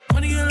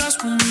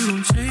and we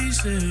gon'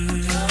 chase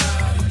it.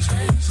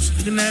 She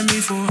looking at me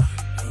for,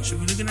 she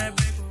was looking at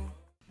me for.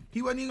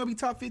 He wasn't even gonna be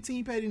top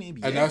 15 paid in the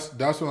NBA. And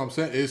that's what I'm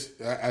saying. It's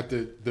at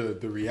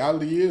the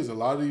reality is a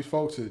lot of these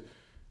folks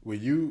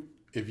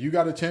if you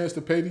got a chance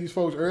to pay these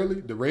folks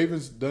early, the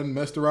Ravens done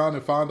messed around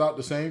and found out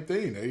the same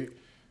thing.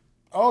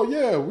 We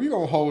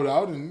gonna hold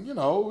out and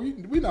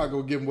we not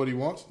gonna give him what he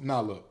wants.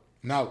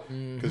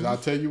 Because I'll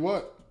tell you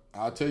what,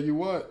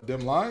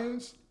 them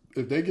Lions,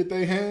 if they get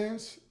their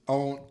hands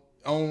on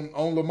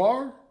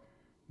Lamar,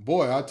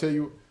 boy, I tell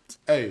you,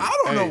 hey, I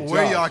don't know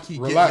where Josh, y'all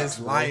keep relax, getting this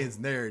bro. Lions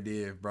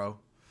narrative, bro.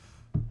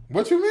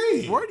 What you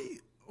mean?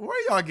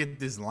 Where y'all get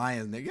this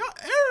Lions nigga?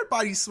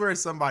 Everybody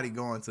swears somebody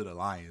going to the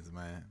Lions,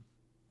 man.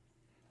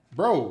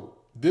 Bro,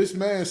 this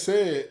man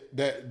said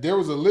that there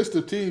was a list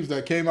of teams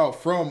that came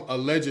out from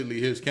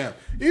allegedly his camp.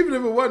 Even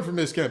if it wasn't from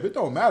his camp, it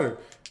don't matter.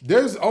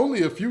 There's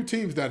only a few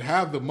teams that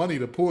have the money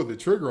to pull the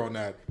trigger on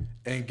that.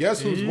 And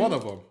guess who's one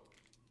of them?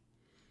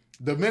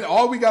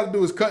 All we got to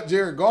do is cut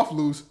Jared Goff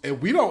loose,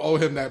 and we don't owe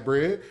him that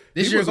bread.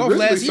 This year Goff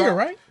last year,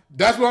 right?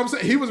 That's what I'm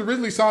saying. He was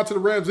originally signed to the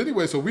Rams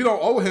anyway, so we don't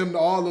owe him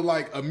all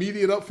the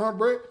immediate upfront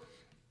bread.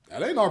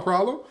 That ain't our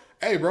problem.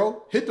 Hey,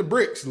 bro, hit the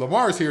bricks.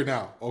 Lamar's here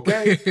now,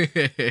 okay?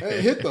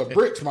 Hey, hit the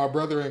bricks, my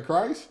brother in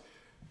Christ.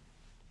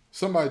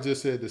 Somebody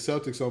just said the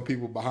Celtics on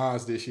people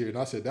behinds this year, and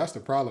I said that's the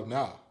problem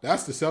now.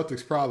 That's the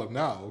Celtics' problem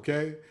now,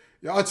 okay?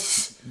 Y'all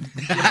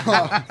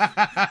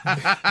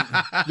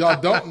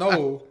don't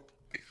know.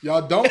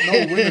 Y'all don't know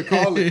when to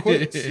call it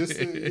quits.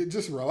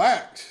 Just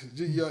relax.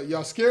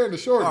 Y'all scaring the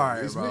shorty. All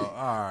right, it's bro. me. All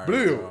right,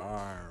 Blue. bro.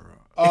 All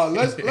right, bro.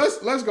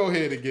 Let's go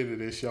ahead and get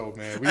into this show,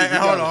 man.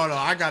 Hold on.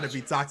 I gotta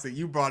be toxic.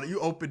 You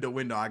opened the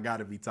window. I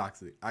gotta be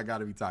toxic.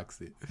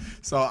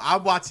 So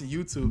I'm watching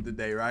YouTube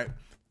today, right?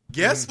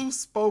 Guess who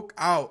spoke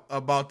out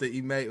about the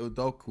Ime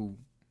Udoka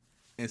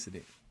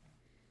incident?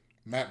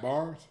 Matt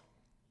Barnes.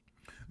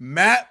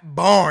 Matt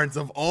Barnes,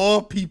 of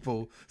all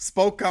people,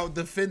 spoke out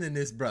defending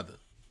this brother.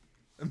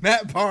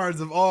 Matt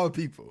Barnes, of all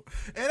people.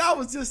 And I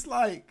was just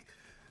like,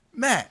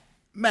 Matt,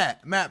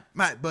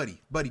 buddy,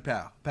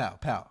 pal,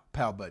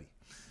 buddy.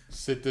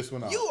 Sit this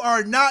one out. You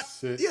are not.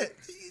 Sit. Yeah,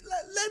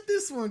 let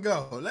this one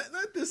go.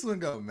 Let this one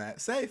go, Matt.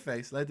 Save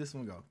face. Let this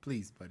one go,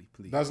 please, buddy.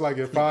 Please. That's like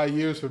in 5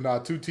 years from now,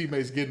 two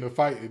teammates get in a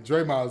fight, and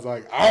Draymond's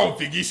like, I don't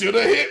think he should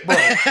have hit, bro.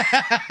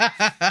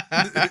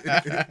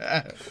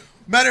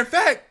 Matter of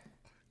fact,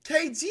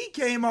 KG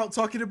came out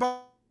talking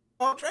about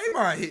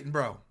Draymond hitting,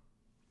 bro.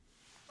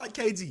 Like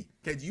KG,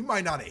 you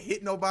might not have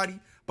hit nobody,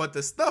 but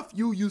the stuff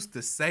you used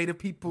to say to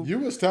people. You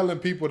was telling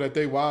people that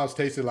they wives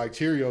tasted like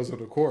Cheerios on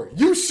the court.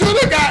 You should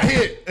have got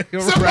hit.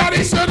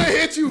 Somebody should have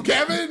hit you,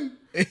 Kevin.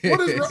 What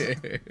is wrong?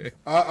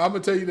 I'm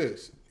going to tell you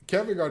this.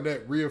 Kevin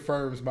Garnett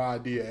reaffirms my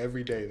idea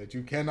every day that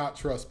you cannot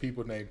trust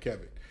people named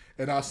Kevin.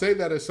 And I say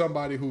that as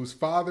somebody whose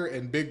father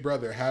and big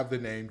brother have the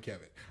name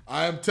Kevin.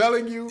 I am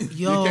telling you,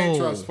 you can't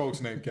trust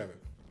folks named Kevin.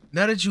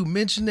 Now that you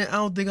mention it, I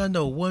don't think I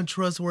know one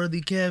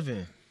trustworthy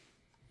Kevin.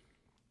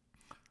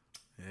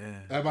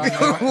 Yeah. I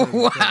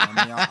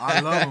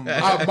love him.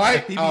 I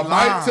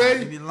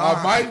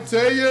might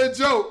tell you a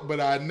joke, but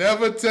I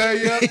never tell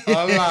you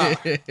a lie.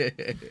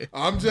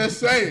 I'm just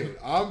saying.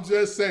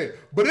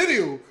 But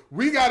anywho,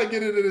 we got to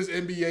get into this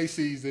NBA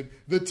season.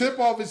 The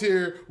tip-off is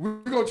here. We're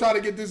going to try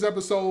to get this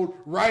episode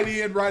right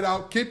in, right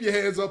out. Keep your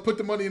hands up. Put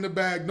the money in the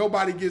bag.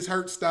 Nobody gets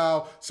hurt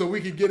style so we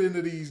can get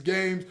into these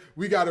games.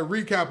 We got a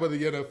recap of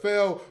the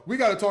NFL. We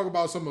got to talk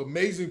about some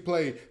amazing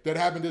play that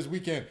happened this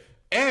weekend.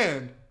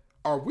 And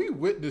are we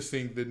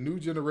witnessing the new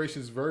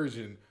generation's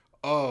version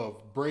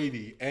of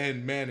Brady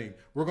and Manning?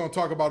 We're going to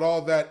talk about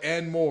all that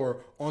and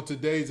more on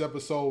today's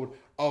episode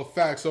of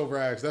Facts Over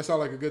Acts. That sounds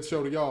like a good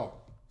show to y'all.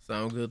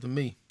 Sound good to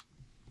me.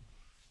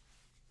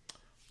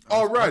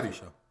 Alrighty.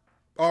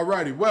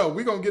 Well,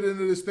 we're going to get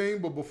into this thing,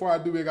 but before I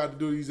do, we got to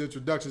do these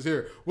introductions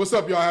here. What's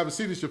up, y'all? Have a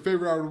seat. It's your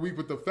favorite hour of the week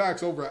with the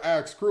Facts Over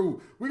Acts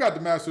crew. We got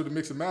the master of the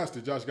mix and master,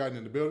 Josh Guyton,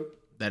 in the building.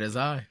 That is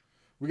I.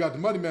 We got the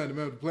money man, the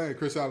man of the plan,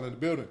 Chris Allen, in the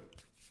building.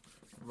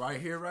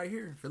 Right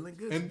here. Feeling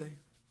good today.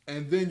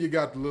 And then you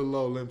got the little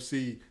old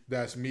MC,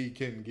 that's me,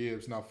 Kenton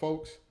Gibbs. Now,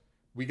 folks,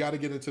 we got to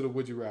get into the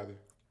Would You Rather.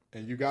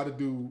 And you got to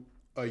do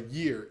a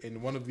year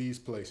in one of these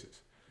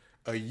places.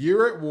 A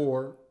year at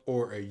war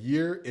or a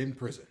year in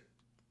prison.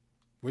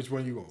 Which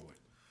one you going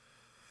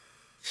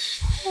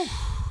with?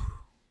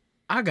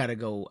 I gotta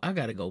go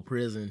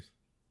prison.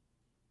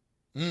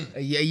 A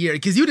year,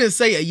 because you didn't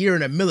say a year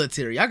in the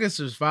military. I can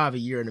survive a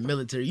year in the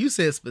military. You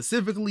said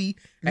specifically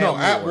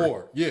at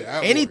war. Yeah,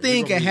 at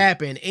anything can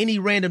happen. Any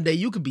random day,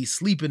 you could be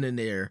sleeping in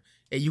there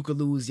and you could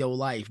lose your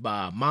life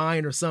by a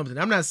mine or something.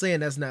 I'm not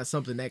saying that's not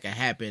something that can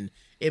happen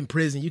in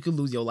prison. You could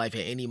lose your life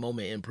at any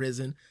moment in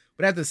prison.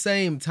 But at the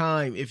same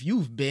time, if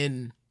you've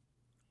been...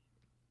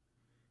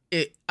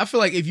 I feel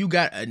like if you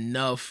got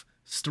enough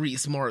street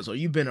smarts or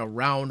you've been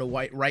around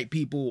the right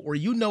people or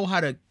you know how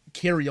to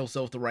carry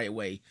yourself the right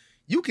way,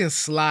 you can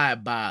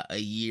slide by a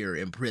year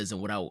in prison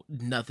without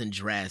nothing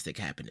drastic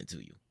happening to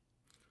you.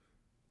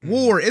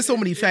 War, it's so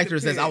many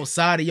factors that's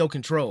outside of your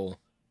control.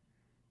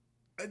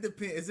 It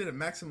depends. Is it a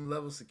maximum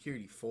level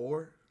security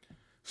 4?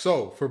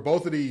 So for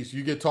both of these,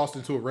 you get tossed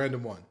into a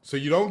random one. So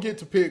you don't get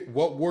to pick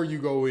what war you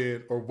go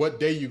in or what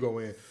day you go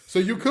in. So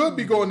you could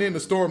be going in to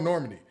storm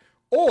Normandy,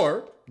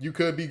 or you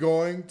could be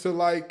going to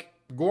like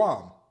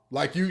Guam.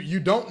 Like you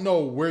don't know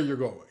where you're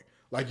going.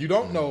 Like you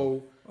don't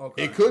know.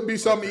 Okay. It could be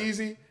something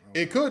easy.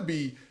 It could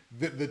be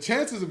the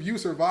chances of you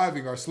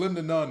surviving are slim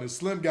to none. And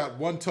Slim got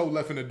one toe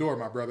left in the door,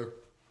 my brother.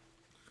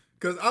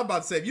 Because I'm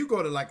about to say, if you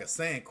go to like a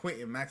San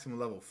Quentin maximum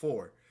level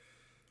 4.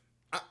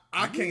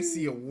 I can't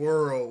see a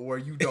world where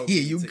you don't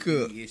get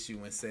to any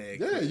issue and say,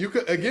 yeah, you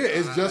could. Again,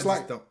 it's just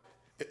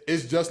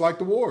like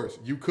the wars.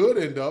 You could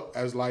end up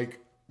as like,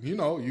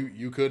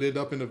 you could end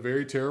up in a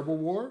very terrible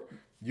war.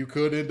 You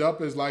could end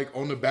up as like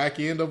on the back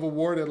end of a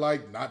war that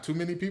like not too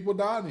many people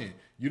died in.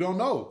 You don't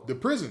know. The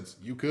prisons.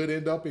 You could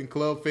end up in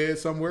Club Fed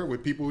somewhere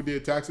with people who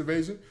did tax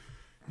evasion.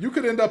 You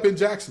could end up in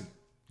Jackson.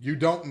 You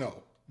don't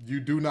know. You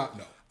do not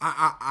know.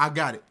 I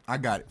got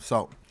it.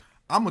 So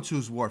I'm gonna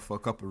choose war for a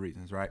couple of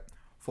reasons, right?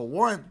 For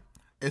one,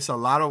 it's a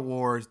lot of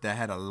wars that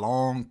had a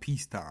long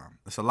peacetime.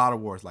 It's a lot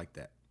of wars like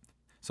that.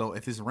 So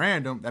if it's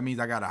random, that means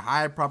I got a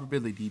high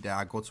probability that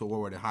I go to a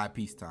war with a high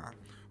peacetime.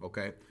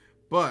 Okay,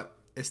 but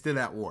it's still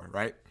at war,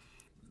 right?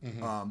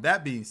 Mm-hmm.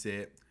 That being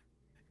said,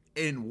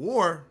 in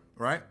war,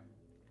 right?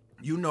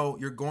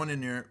 You're going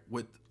in there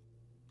with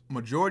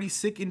majority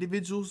sick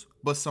individuals,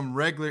 but some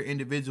regular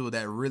individual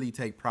that really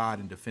take pride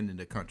in defending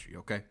the country.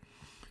 Okay.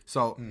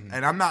 So,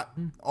 and I'm not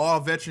all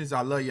veterans. I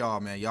love y'all,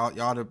 man. Y'all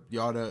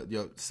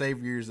the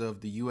saviors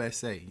of the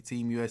USA,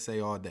 Team USA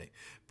all day.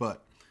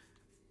 But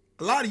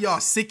a lot of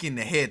y'all sick in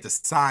the head to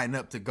sign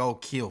up to go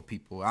kill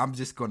people. I'm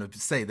just gonna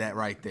say that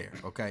right there,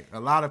 okay? A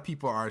lot of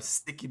people are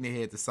sick in the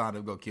head to sign up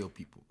to go kill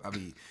people. I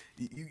mean,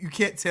 you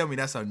can't tell me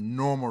that's a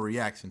normal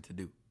reaction to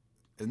do.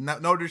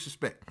 No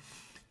disrespect.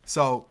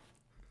 So,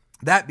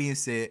 that being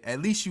said,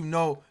 at least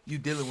you're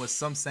dealing with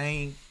some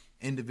sane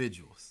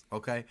individuals,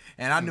 okay?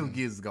 And I knew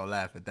Gibbs was gonna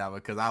laugh at that one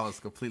because I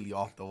was completely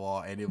off the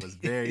wall and it was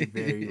very,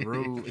 very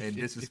rude and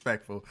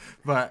disrespectful.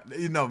 But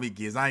you know me,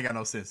 Gibbs, I ain't got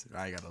no sense.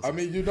 I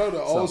mean,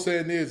 the old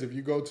saying is, if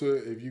you go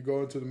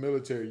into the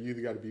military, you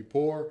either got to be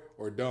poor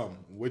or dumb.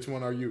 Which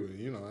one are you?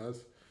 And,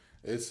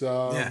 it's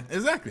yeah,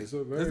 exactly. It's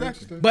a very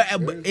interesting. But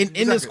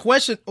in this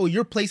question,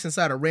 you're placed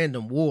inside a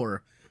random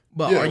war,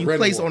 but are you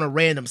placed on a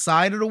random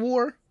side of the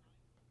war?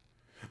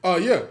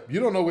 Yeah,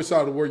 you don't know which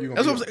side of the war you're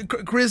gonna be. That's what I'm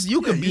saying, Chris.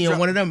 You could be in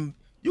one of them.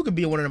 You could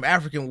be in one of them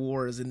African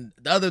wars, and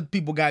the other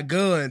people got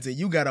guns, and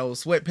you got old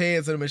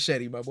sweatpants and a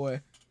machete, my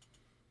boy.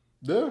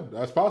 Yeah,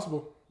 that's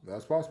possible.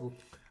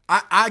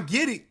 I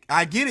get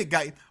it,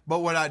 guys. But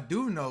what I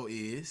do know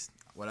is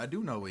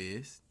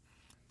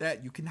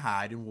that you can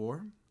hide in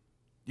war.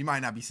 You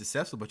might not be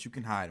successful, but you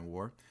can hide in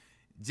war.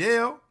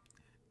 Jail,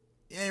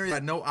 you ain't really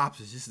got no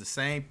options. Just the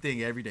same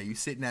thing every day. You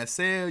sit in that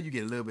cell, you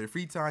get a little bit of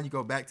free time, you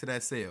go back to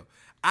that cell.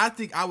 I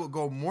think I would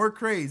go more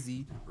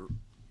crazy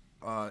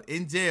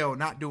in jail,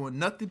 not doing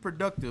nothing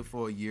productive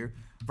for a year,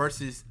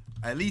 versus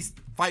at least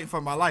fighting for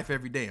my life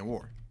every day in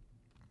war.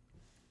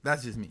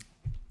 That's just me.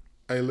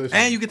 Hey, listen.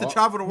 And you get to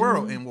travel the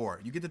world in war.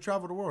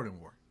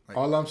 Like,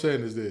 all I'm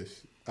saying is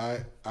this: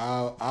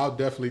 I'll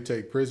definitely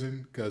take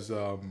prison because,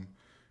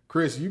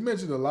 Chris, you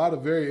mentioned a lot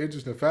of very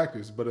interesting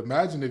factors. But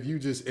imagine if you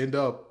just end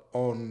up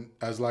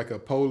as like a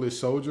Polish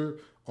soldier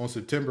on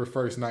September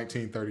 1st,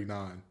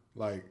 1939,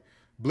 like.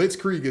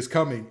 Blitzkrieg is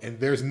coming, and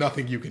there's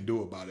nothing you can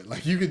do about it.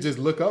 Like, you could just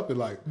look up and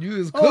like,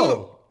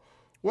 oh,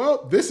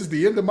 well, this is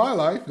the end of my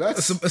life.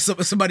 That's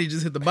somebody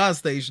just hit the buy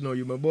station on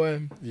you, my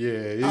boy.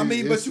 Yeah,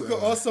 but you could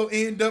also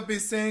end up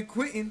in San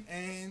Quentin,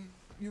 and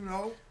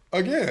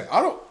Again,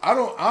 I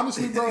don't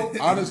honestly, bro.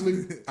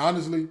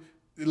 honestly,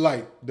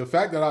 like the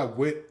fact that I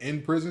went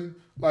in prison,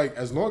 like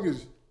as long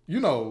as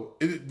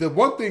the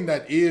one thing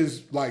that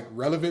is like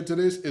relevant to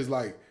this is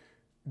like.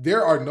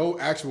 There are no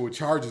actual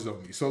charges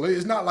on me. So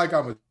it's not like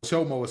I'm a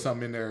chomo or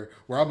something in there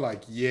where I'm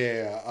like,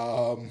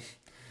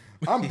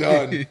 I'm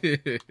done.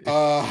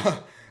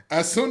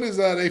 As soon as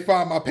they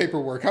find my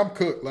paperwork, I'm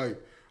cooked. Like,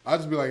 I'll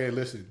just be like, hey,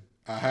 listen,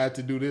 I had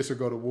to do this or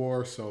go to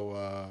war.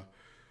 So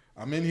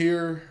I'm in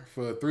here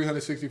for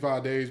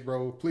 365 days,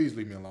 bro. Please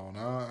leave me alone.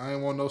 I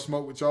ain't want no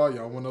smoke with y'all.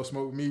 Y'all want no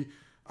smoke with me.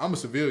 I'm a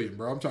civilian,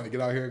 bro. I'm trying to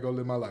get out here and go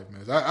live my life,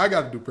 man. So I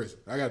got to do prison.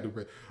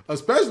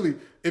 Especially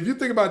if you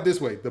think about it this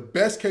way. The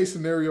best case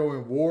scenario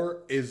in war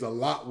is a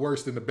lot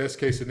worse than the best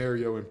case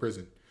scenario in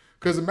prison.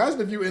 Because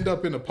imagine if you end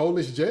up in a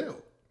Polish jail.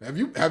 Have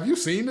you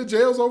seen the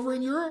jails over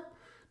in Europe?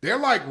 They're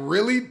like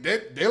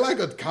they're like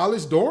a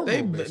college dorm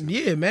room.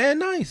 Yeah, man,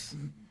 nice.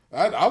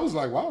 I was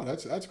like, wow,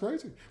 that's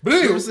crazy. But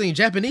anyway, you ever seen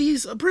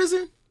Japanese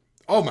prison?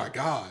 Oh my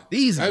God!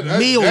 These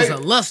meals are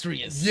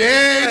illustrious.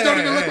 Yeah, it don't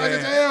even look like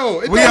a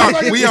jail.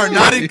 We are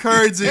not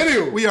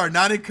encouraging. We are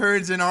not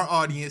encouraging our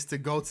audience to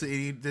go to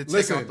any.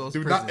 Check out those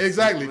prisons.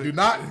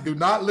 Do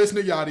not listen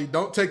to Yachty.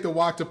 Don't take the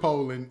walk to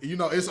Poland.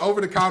 It's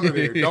over the counter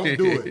there. Don't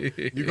do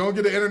it. You're gonna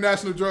get an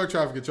international drug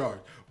trafficking charge.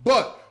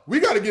 But we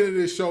got to get into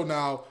this show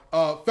now,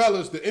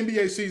 fellas. The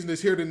NBA season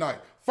is here tonight.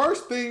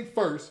 First thing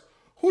first.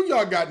 Who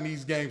y'all got in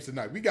these games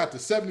tonight? We got the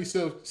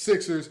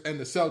 76ers and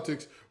the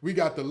Celtics. We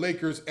got the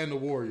Lakers and the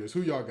Warriors.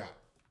 Who y'all got?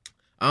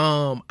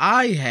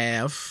 I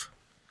have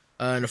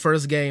in the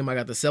first game I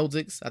got the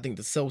Celtics. I think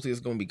the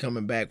Celtics going to be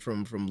coming back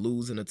from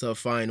losing the tough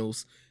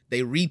finals.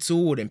 They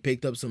retooled and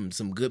picked up some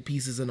good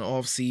pieces in the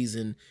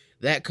offseason.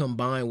 That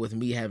combined with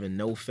me having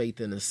no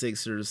faith in the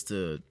Sixers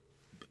to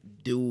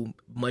do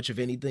much of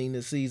anything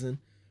this season.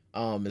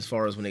 As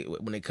far as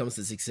when it comes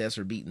to success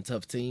or beating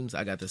tough teams,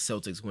 I got the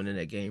Celtics winning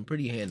that game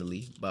pretty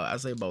handily. But I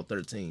say about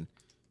 13.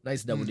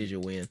 Nice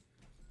double-digit win.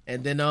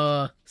 And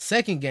then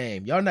second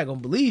game, y'all not gonna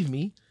believe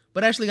me,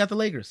 but I actually got the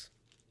Lakers.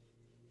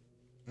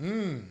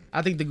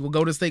 I think the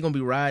Golden State gonna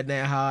be riding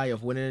that high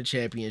of winning a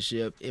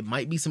championship. It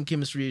might be some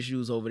chemistry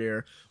issues over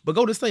there, but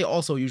Golden State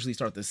also usually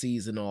start the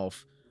season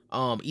off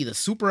either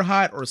super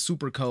hot or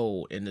super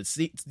cold. And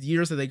the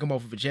years that they come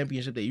off of a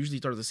championship, they usually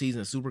start the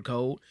season super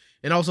cold.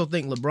 And I also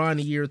think LeBron in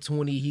year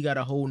 20, he got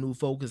a whole new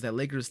focus. That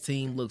Lakers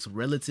team looks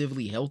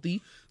relatively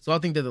healthy, so I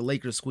think that the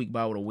Lakers squeak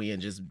by with a win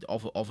just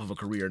off of a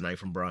career night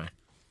from Brian.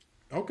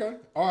 Okay.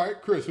 All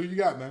right, Chris, who you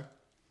got, man?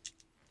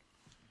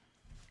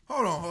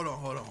 Hold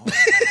on.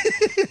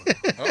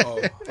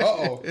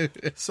 Uh-oh.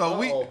 So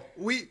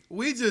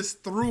we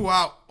just threw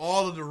out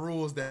all of the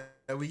rules that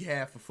we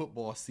had for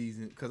football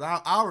season, because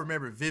I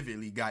remember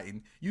vividly,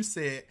 you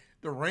said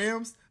the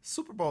Rams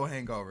Super Bowl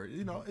hangover.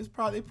 You know, it's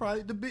probably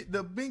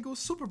the Bengals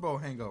Super Bowl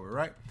hangover,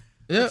 right?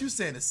 Yeah. But you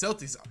saying the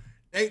Celtics,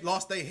 they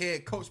lost their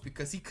head coach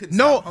because he couldn't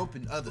stop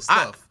hoping other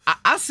stuff.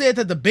 I said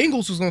that the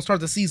Bengals was going to start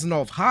the season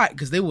off hot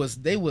because they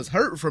was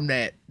hurt from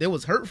that. They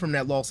was hurt from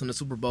that loss in the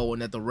Super Bowl,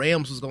 and that the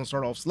Rams was going to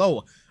start off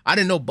slow. I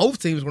didn't know both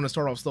teams were going to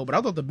start off slow, but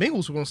I thought the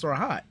Bengals were going to start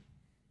hot.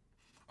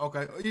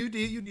 Okay, you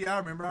did. I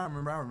remember.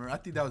 I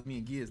think that was me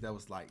and Giz that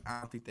was like, I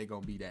don't think they're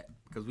going to be that,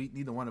 because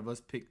neither one of us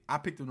picked. I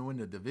picked them to win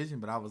the division,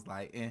 but I was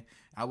like,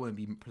 I wouldn't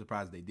be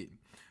surprised if they didn't.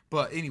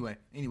 But anyway,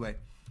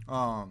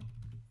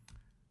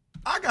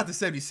 I got the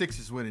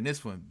 76ers winning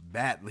this one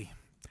badly.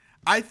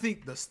 I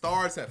think the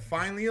stars have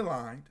finally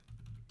aligned.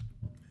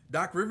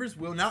 Doc Rivers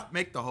will not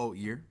make the whole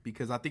year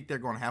because I think they're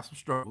going to have some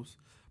struggles.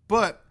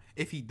 But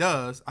if he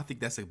does, I think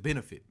that's a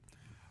benefit.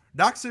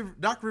 Doc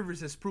Rivers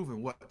has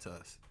proven what to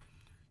us?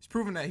 He's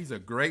proven that he's a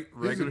great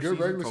regular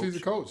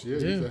season coach. Yeah,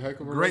 he's a heck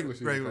of a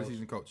regular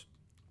season coach.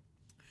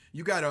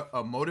 You got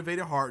a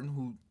motivated Harden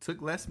who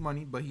took less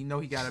money, but he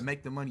got to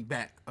make the money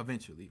back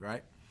eventually,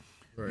 right?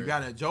 You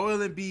got a Joel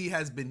Embiid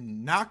has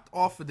been knocked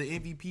off of the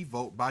MVP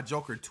vote by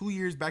Joker 2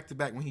 years back to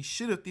back when he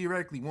should have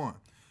theoretically won.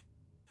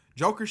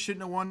 Joker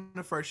shouldn't have won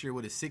the first year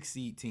with a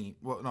 6-seed team.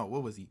 Well, no,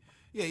 what was he?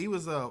 Yeah, he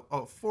was a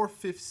 4th,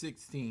 5th,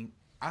 6th team.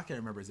 I can't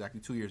remember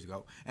exactly, 2 years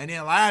ago. And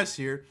then last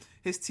year,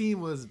 his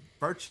team was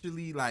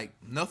virtually like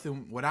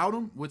nothing without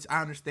him, which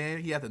I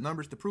understand. He had the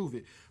numbers to prove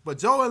it. But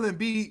Joel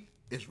Embiid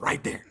is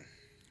right there.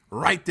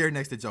 Right there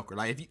next to Joker.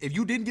 Like, if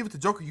you didn't give it to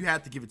Joker, you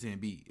had to give it to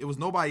Embiid. It was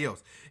nobody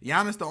else.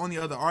 Giannis the only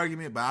other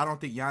argument, but I don't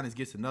think Giannis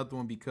gets another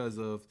one because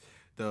of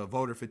the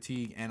voter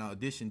fatigue, and in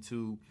addition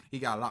to, he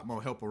got a lot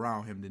more help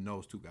around him than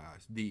those two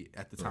guys did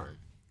at the time. Right.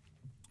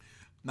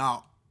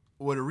 Now,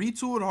 with a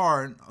retooled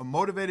Harden, a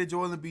motivated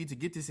Joel Embiid to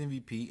get this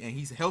MVP, and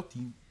he's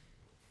healthy,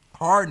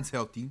 Harden's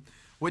healthy,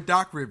 with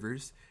Doc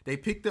Rivers, they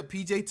picked up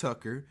P.J.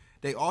 Tucker.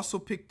 They also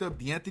picked up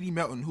DeAnthony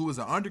Melton, who was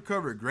an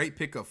undercover great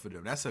pickup for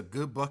them. That's a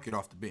good bucket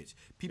off the bench.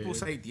 People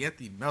say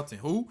DeAnthony Melton,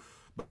 who?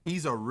 But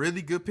he's a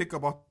really good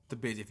pickup off the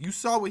bench. If you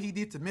saw what he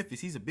did to Memphis,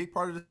 he's a big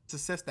part of the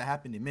success that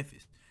happened in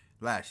Memphis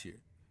last year.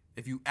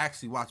 If you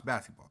actually watch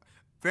basketball.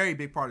 Very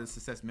big part of the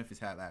success Memphis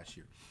had last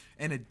year.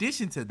 In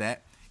addition to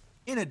that,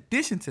 they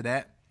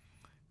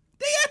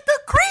at the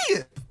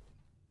crib.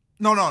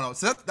 No.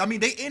 So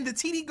they in the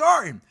TD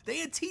Garden.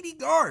 They in TD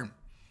Garden.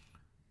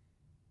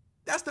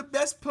 That's the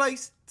best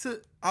place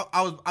to.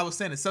 I was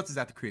saying the Celtics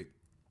at the crib.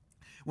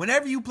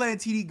 Whenever you play in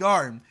TD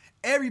Garden,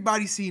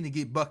 everybody's seen to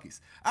get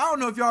buckets. I don't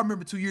know if y'all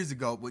remember 2 years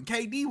ago, when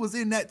KD was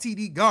in that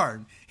TD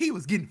Garden, he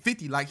was getting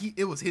 50 like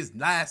it was his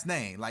last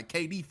name, like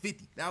KD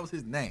 50. That was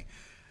his name.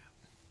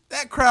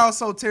 That crowd's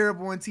so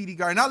terrible in TD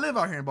Garden. I live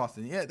out here in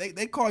Boston. Yeah,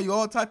 they call you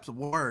all types of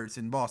words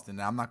in Boston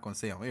that I'm not going to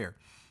say on air.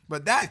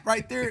 But that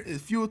right there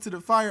is fuel to the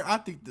fire. I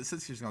think the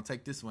Sixers are going to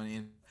take this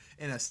one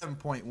in a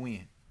 7-point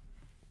win.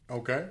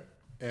 Okay.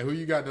 And who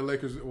you got in the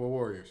Lakers or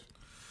Warriors?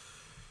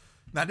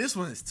 Now, this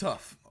one is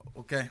tough,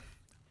 okay?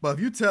 But if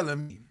you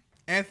telling me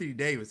Anthony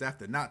Davis,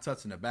 after not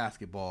touching the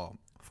basketball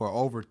for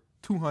over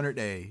 200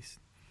 days,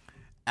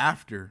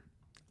 after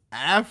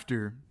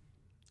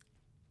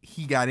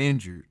he got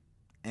injured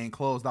and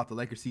closed out the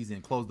Lakers season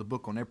and closed the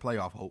book on their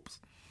playoff hopes,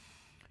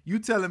 you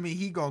telling me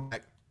he going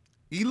back?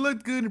 He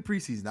looked good in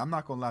preseason. I'm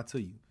not going to lie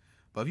to you.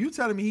 But if you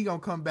telling me he going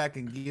to come back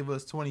and give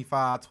us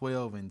 25,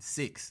 12, and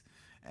 6,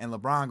 and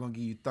LeBron going to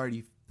give you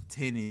 30,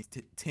 10, and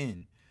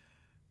 10,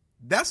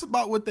 that's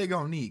about what they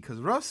going to need. Because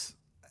Russ,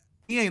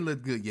 he ain't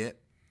looked good yet.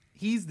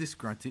 He's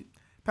disgruntled.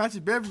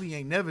 Patrick Beverly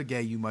ain't never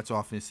gave you much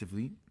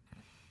offensively.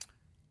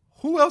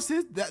 Who else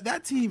is?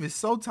 That team is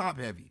so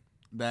top-heavy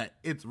that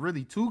it's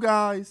really two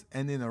guys,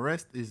 and then the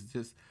rest is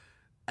just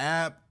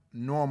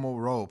abnormal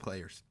role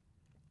players.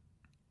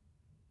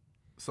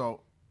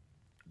 So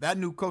that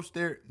new coach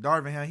there,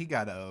 Darvin Ham, he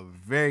got a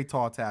very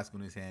tall task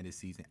on his hand this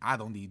season. I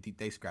don't think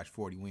they scratch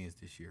 40 wins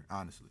this year,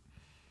 honestly.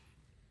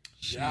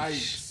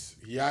 Yikes!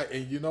 Yeah,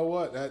 and you know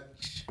what?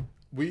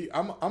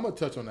 I'm gonna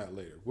touch on that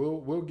later.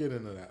 We'll get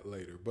into that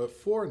later. But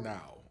for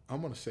now,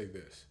 I'm gonna say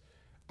this.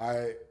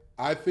 I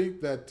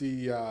think that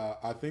the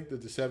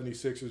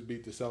 76ers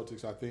beat the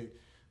Celtics. I think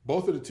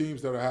both of the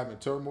teams that are having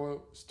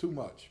turmoil, it's too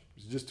much.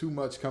 It's just too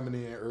much coming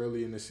in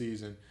early in the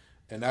season.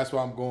 And that's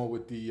why I'm going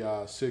with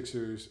the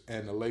Sixers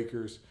and the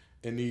Lakers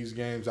in these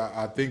games.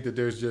 I think that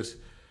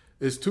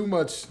it's too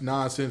much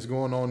nonsense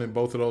going on in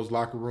both of those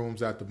locker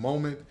rooms at the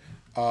moment.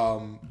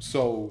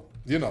 So,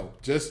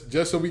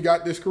 just so we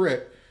got this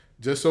correct,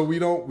 just so we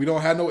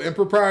don't have no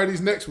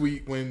improprieties next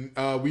week when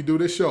we do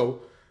this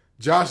show,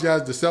 Josh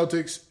has the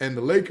Celtics and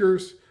the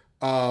Lakers.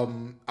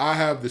 I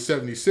have the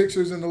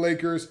 76ers and the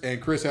Lakers,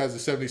 and Chris has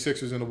the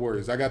 76ers and the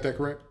Warriors. I got that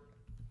correct?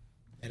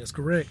 That is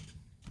correct.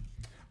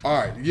 All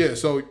right, yeah.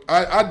 So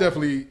I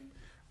definitely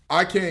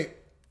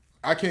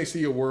can't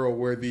see a world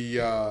where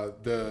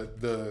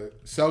the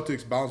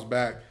Celtics bounce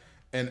back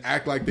and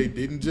act like they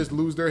didn't just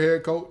lose their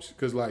head coach.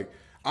 Because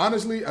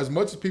honestly, as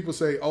much as people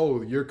say,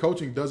 "Oh, your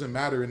coaching doesn't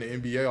matter in the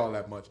NBA all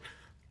that much,"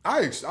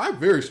 I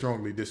very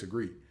strongly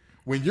disagree.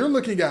 When you're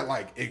looking at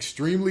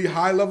extremely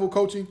high level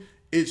coaching,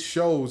 it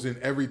shows in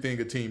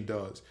everything a team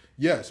does.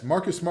 Yes,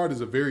 Marcus Smart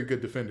is a very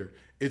good defender.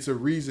 It's a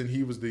reason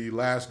he was the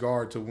last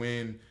guard to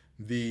win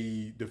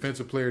the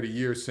Defensive Player of the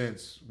Year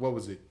since, what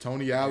was it,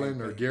 Tony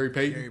Allen or Gary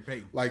Payton?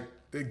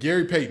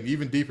 Gary Payton,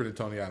 even deeper than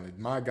Tony Allen.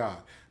 My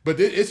God. But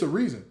it's a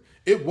reason.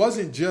 It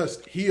wasn't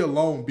just he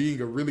alone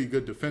being a really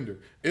good defender.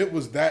 It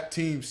was that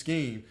team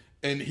scheme.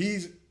 And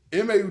he's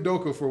Ime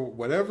Udoka for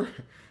whatever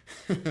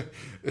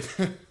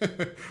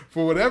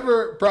for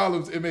whatever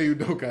problems Ime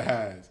Udoka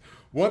has.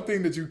 One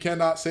thing that you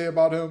cannot say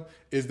about him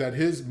is that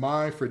his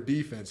mind for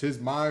defense, his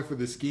mind for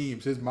the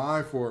schemes, his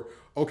mind for,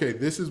 okay,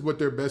 this is what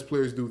their best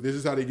players do. This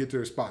is how they get to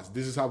their spots.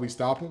 This is how we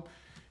stop them.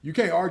 You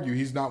can't argue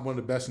he's not one of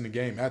the best in the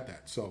game at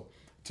that. So,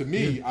 to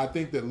me, I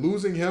think that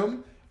losing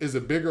him is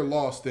a bigger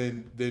loss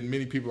than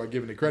many people are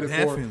giving it credit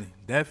for.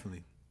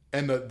 Definitely.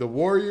 And the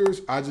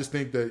Warriors, I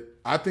think that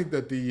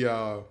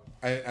the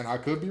and I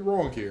could be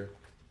wrong here.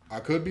 I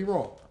could be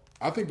wrong.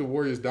 I think the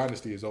Warriors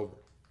dynasty is over.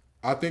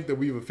 I think that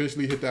we've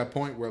officially hit that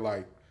point where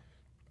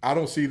I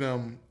don't see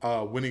them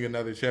winning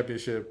another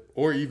championship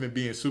or even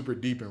being super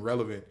deep and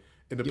relevant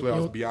in the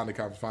playoffs beyond the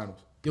conference finals.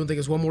 You don't think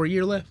it's one more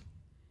year left?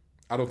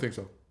 I don't think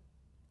so.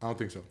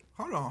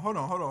 Hold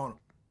on.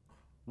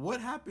 What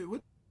happened?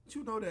 What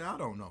you know that I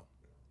don't know?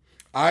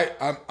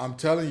 I'm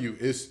telling you,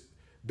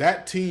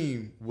 that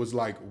team was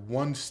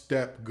one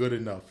step good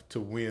enough to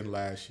win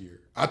last year.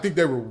 I think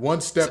they were one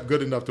step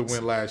good enough to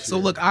win last year. So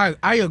look,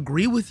 I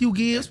agree with you,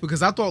 Gibbs,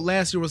 because I thought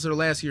last year was their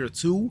last year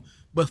too.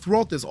 But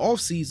throughout this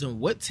offseason,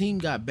 what team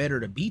got better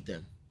to beat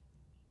them?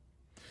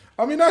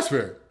 I mean, that's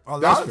fair. A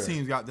lot of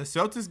teams the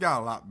Celtics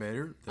got a lot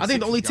better. I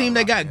think the only team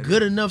that got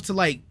good enough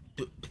to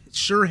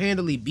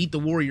sure-handedly beat the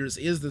Warriors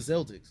is the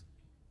Celtics.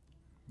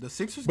 The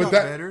Sixers got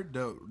better.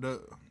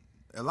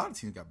 A lot of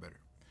teams got better.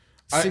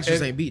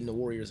 Sixers ain't beating the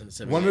Warriors in the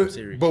 7-game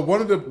series. But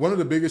one of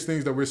the biggest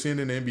things that we're seeing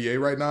in the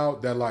NBA right now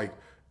that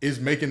is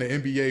making the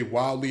NBA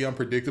wildly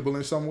unpredictable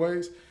in some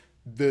ways,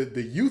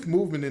 the youth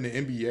movement in the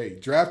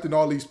NBA, drafting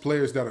all these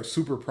players that are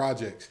super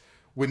projects.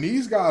 When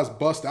these guys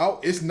bust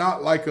out, it's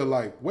not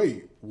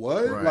wait,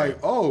 what? Right.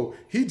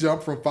 He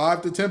jumped from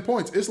 5 to 10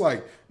 points. It's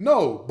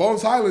no,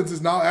 Bones Highlands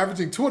is now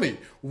averaging 20.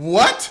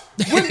 What?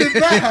 When did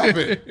that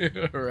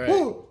happen? Right.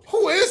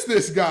 Who is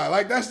this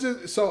guy? That's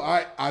just so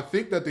I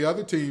think that the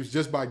other teams,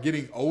 just by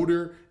getting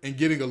older and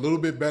getting a little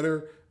bit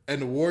better,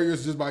 and the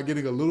Warriors just by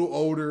getting a little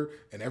older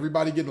and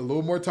everybody getting a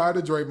little more tired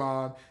of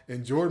Draymond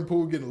and Jordan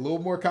Poole getting a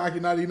little more cocky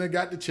now that he done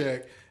got the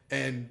check,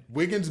 and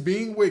Wiggins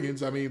being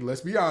Wiggins, I mean,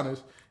 let's be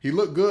honest, he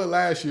looked good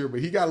last year, but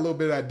he got a little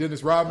bit of that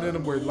Dennis Rodman in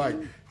him where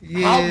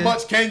how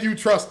much can you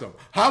trust him?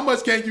 How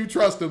much can you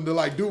trust him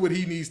to do what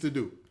he needs to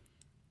do?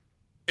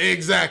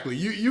 Exactly.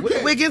 You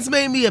can't. Wiggins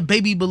made me a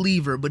baby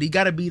believer, but he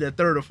got to be the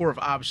third or fourth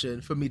option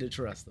for me to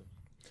trust him.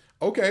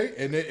 Okay,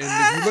 and if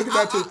you look at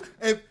that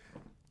team,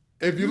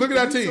 if you look at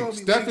that team,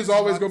 Steph is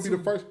always going to be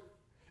the first.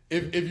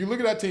 If you look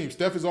at that team,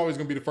 Steph is always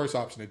going to be the first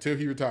option until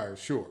he retires.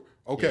 Sure.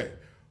 Okay.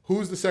 Yeah.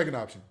 Who's the second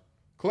option?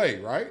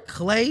 Clay, right?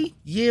 Clay,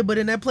 yeah, but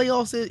in that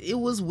playoffs, it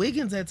was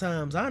Wiggins at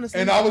times,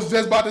 honestly. And I was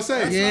just about to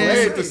say,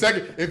 Clay is the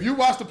second. If you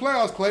watch the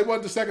playoffs, Clay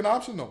wasn't the second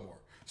option no more.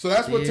 So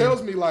that's what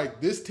tells me,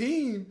 this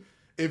team,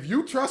 if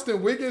you trust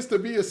in Wiggins to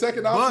be a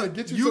second option to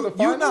get you to the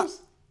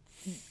finals,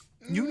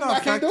 you're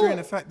not factoring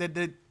the fact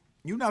that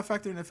you're not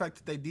factoring the fact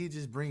that they did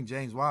just bring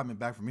James Wiseman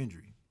back from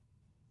injury.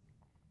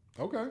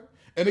 Okay.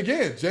 And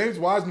again, James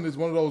Wiseman is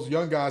one of those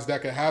young guys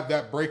that can have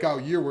that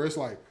breakout year where it's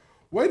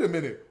wait a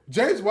minute,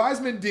 James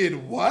Wiseman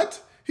did what?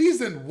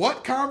 He's in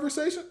what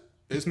conversation?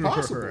 It's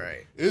possible.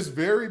 Right. It's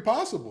very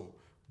possible.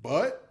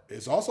 But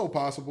it's also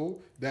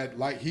possible that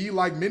like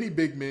many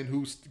big men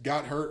who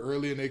got hurt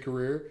early in their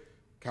career,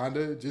 kind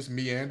of just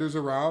meanders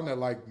around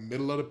at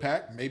middle of the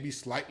pack, maybe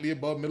slightly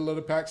above middle of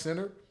the pack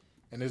center.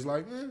 And it's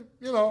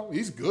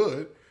he's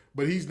good.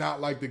 but he's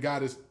not like the guy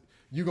that's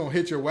you gonna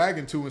hit your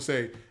wagon to and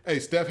say, "Hey,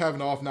 Steph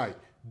having an off night,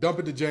 dump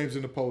it to James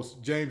in the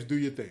post. James, do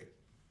your thing."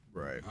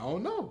 Right. I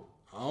don't know.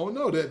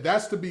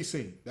 That's to be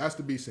seen. That's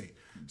to be seen.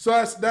 So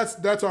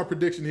that's our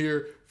prediction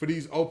here for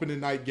these opening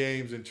night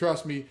games. And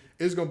trust me,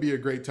 it's gonna be a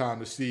great time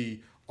to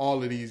see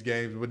all of these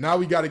games. But now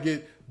we got to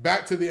get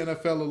back to the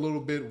NFL a little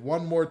bit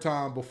one more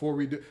time before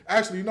we do.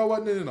 Actually, you know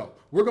what? No.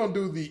 We're gonna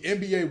do the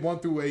NBA 1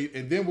 through 8,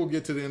 and then we'll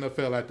get to the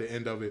NFL at the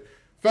end of it.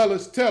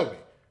 Fellas, tell me,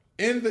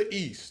 in the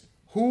East,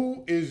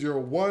 who is your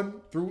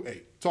 1 through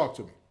 8? Talk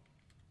to me.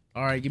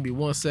 All right, give me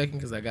 1 second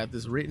because I got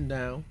this written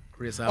down.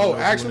 Chris, I don't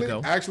know if you wanna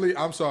go. Actually,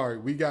 I'm sorry.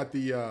 We got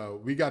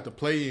the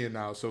play in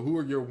now. So who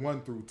are your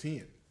 1 through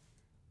 10?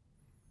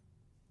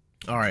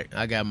 All right,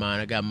 I got mine.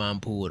 I got mine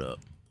pulled up.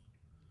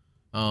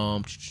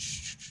 All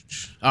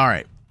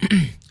right.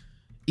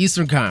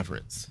 Eastern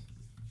Conference.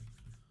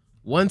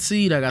 1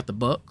 seed, I got the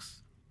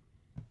Bucks.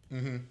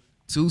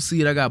 2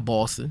 seed, I got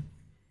Boston.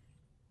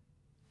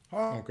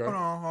 Okay. Hold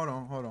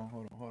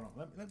on.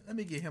 Let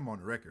me get him on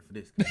the record for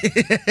this.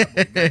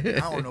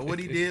 I don't know what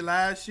he did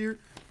last year,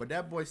 but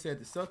that boy said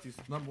the Celtics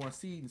was number 1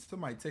 seed, and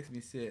somebody texted me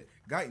and said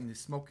Guyton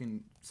is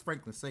smoking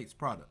Franklin Saint's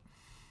product.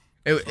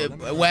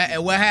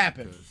 What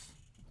happened?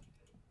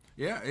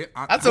 Yeah,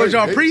 I told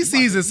y'all Hey,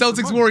 preseason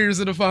Celtics Warriors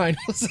in the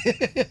finals.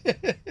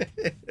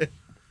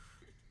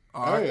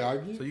 All right.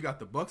 Hey, So you got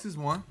the Bucks is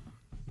 1.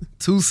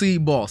 2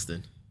 seed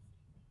Boston.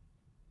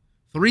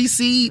 3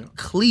 seed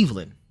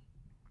Cleveland.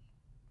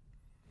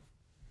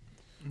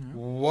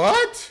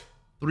 What?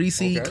 3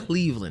 seed Okay.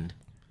 Cleveland.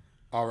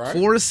 All right.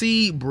 4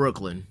 seed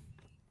Brooklyn.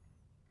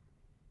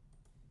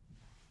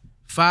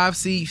 5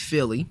 seed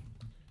Philly.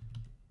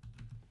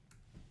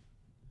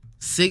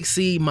 6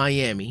 seed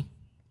Miami.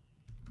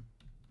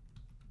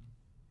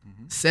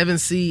 7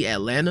 seed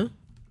Atlanta.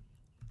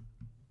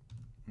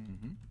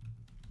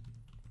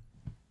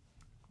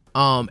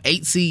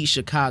 8 seed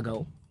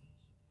Chicago.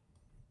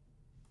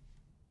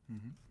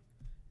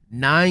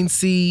 9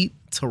 seed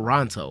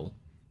Toronto.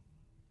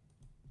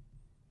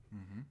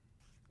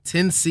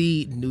 10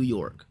 seed New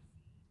York.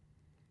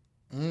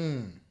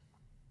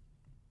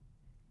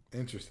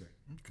 Interesting.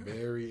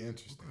 Very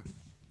interesting.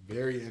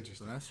 Very So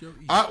interesting. that's your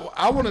East.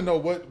 I want to know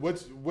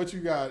what you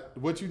got,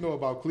 what you know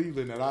about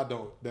Cleveland that I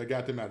don't, that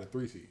got them at a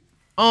 3 seed.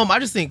 I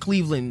just think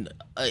Cleveland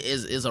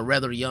is a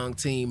rather young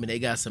team, and they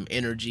got some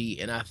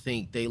energy, and I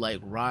think they like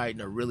riding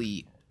a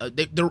really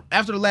they're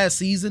after the last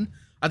season.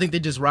 I think they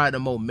just riding a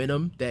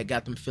momentum that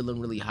got them feeling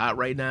really hot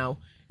right now,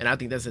 and I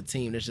think that's a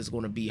team that's just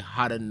going to be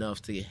hot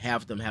enough to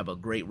have them have a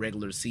great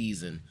regular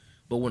season.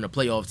 But when the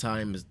playoff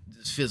time is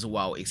fizzle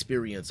out,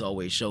 experience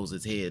always shows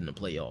its head in the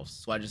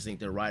playoffs. So I just think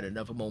they're riding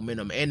enough of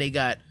momentum, and they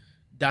got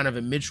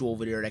Donovan Mitchell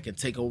over there that can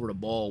take over the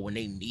ball when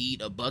they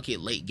need a bucket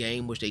late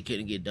game, which they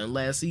couldn't get done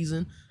last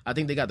season. I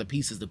think they got the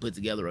pieces to put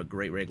together a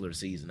great regular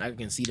season. I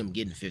can see them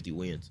getting 50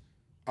 wins.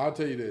 I'll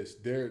tell you this: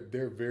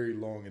 they're very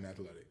long and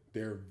athletic.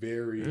 They're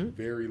very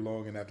very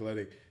long and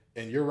athletic.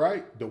 And you're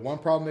right. The one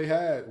problem they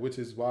had, which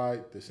is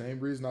why the same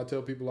reason I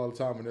tell people all the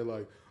time when they're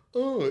like,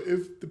 "Oh,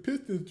 if the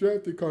Pistons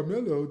drafted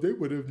Carmelo, they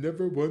would have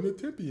never won a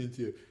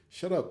championship."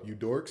 Shut up, you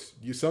dorks.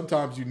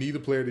 Sometimes you need a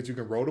player that you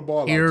can roll the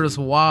ball. Here's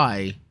out to.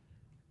 why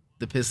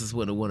the Pistons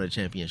would have won a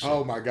championship.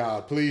 Oh my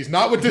God! Please,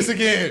 not with this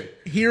again.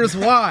 Here's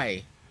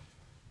why.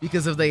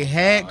 Because if they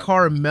had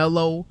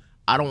Carmelo,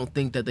 I don't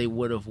think that they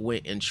would have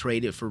went and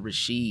traded for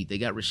Rasheed. They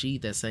got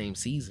Rasheed that same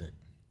season.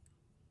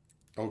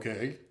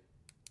 Okay.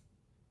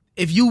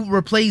 If you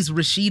replace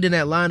Rasheed in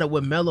that lineup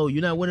with Melo,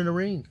 you're not winning a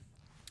ring.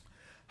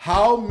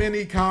 How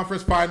many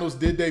conference finals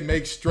did they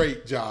make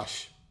straight,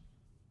 Josh?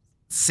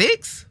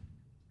 6?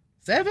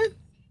 7?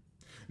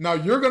 Now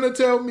you're gonna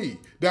tell me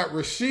that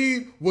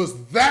Rasheed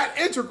was that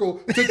integral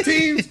to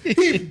teams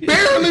he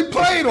barely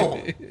played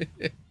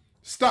on.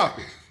 Stop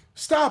it.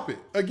 Stop it.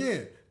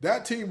 Again,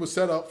 that team was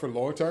set up for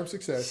long-term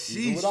success.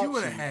 even Sheesh, without you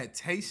would have Sheed. had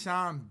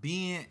Tayshaun,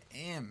 Ben,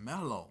 and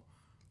Melo.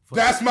 for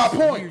That's my 6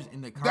 point. years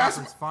in the That's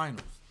conference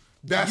finals.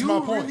 That's you my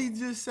point. really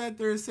just sat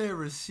there and said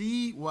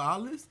Rasheed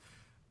Wallace.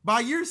 By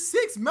year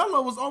 6,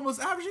 Melo was almost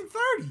averaging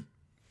 30.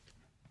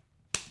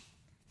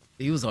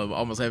 He was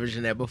almost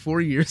averaging that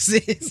before year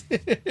 6.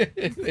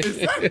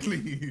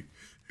 Exactly.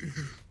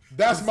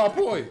 That's my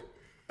point.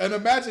 And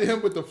imagine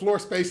him with the floor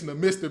space and the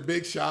Mr.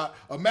 Big Shot.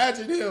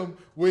 Imagine him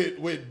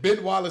with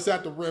Ben Wallace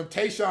at the rim,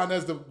 Tayshaun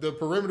as the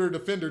perimeter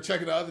defender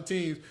checking the other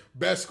team's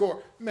best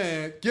score.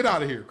 Man, get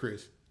out of here,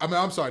 Chris.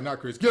 I'm sorry, not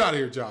Chris. Get out of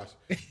here, Josh.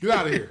 Get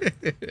out of here.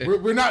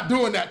 We're not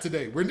doing that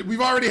today.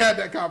 We've already had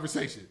that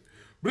conversation.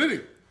 But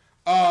anyway,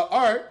 all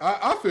right,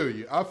 I feel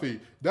you. I'm going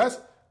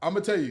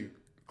to tell you,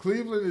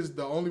 Cleveland is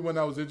the only one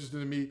that was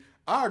interested in me.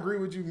 I agree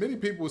with you. Many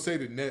people would say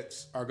the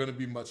Nets are going to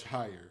be much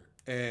higher.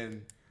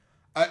 And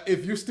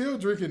if you're still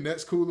drinking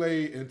Nets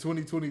Kool-Aid in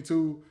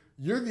 2022,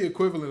 you're the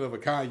equivalent of a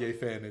Kanye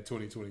fan in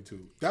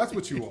 2022. That's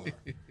what you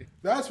are.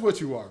 That's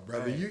what you are,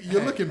 brother.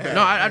 You're looking bad.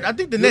 No, I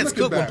think the You're Nets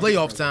looking cook when bad,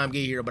 playoff brother. time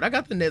get here, but I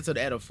got the Nets at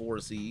a 4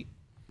 seed.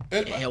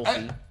 And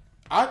healthy.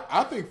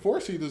 I think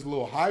 4 seed is a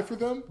little high for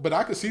them, but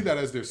I could see that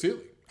as their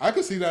ceiling. I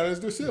could see that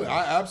as their ceiling.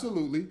 I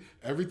absolutely,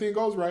 everything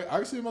goes right, I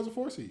can see them as a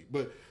 4 seed.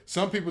 But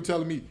some people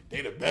telling me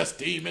they the best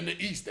team in the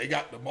East. They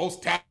got the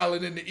most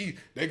talent in the East.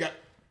 They got,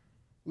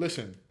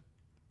 listen,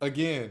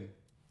 again,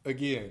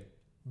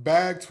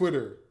 bag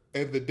Twitter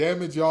and the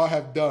damage y'all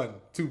have done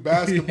to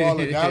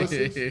basketball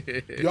analysis.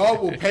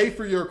 Y'all will pay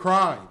for your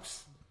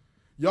crimes.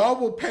 Y'all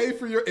will pay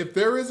for your, if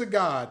there is a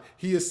God,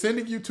 he is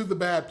sending you to the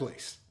bad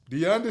place. Do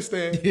you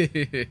understand?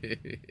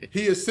 He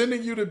is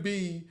sending you to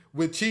be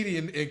with Cheaty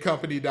and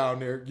company down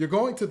there. You're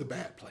going to the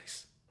bad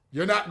place.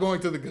 You're not going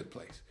to the good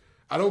place.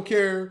 I don't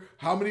care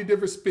how many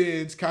different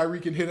spins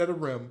Kyrie can hit at a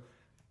rim.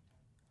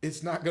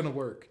 It's not going to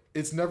work.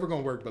 It's never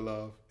going to work,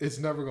 beloved. It's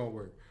never going to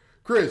work.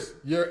 Chris,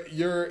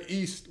 your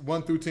East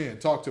 1 through 10.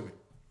 Talk to me.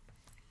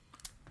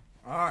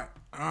 All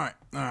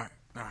right.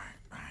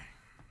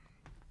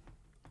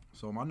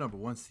 So my number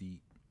 1 seed,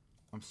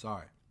 I'm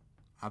sorry.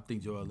 I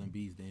think Joel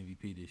Embiid's the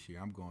MVP this year.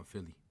 I'm going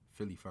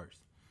Philly first.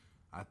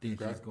 I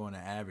think he's going to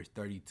average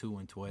 32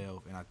 and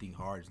 12, and I think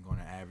Harden's going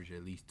to average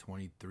at least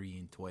 23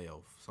 and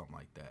 12, something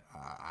like that.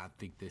 I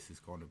think this is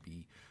going to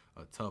be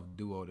a tough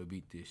duo to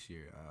beat this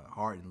year.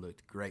 Harden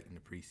looked great in the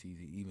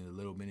preseason, even the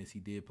little minutes he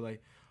did play.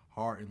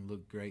 Harden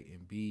looked great,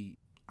 and Embiid,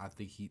 I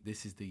think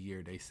this is the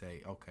year they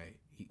say, okay,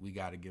 we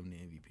got to give him the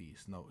MVP.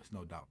 It's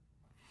no doubt.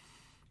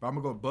 But I'm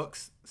gonna go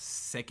Bucks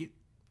second.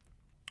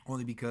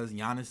 Only because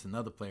Giannis,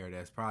 another player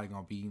that's probably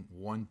going to be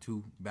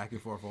 1-2 back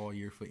and forth all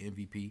year for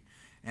MVP.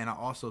 And I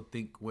also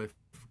think with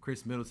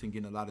Chris Middleton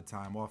getting a lot of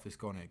time off, it's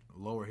going to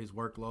lower his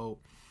workload.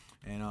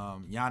 And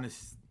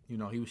Giannis, he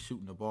was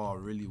shooting the ball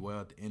really well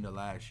at the end of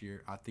last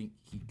year. I think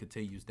he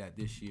continues that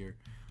this year.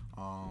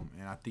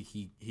 And I think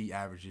he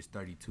averages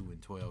 32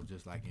 and 12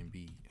 just like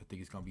Embiid. I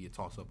think it's going to be a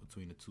toss-up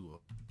between the two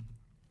of them.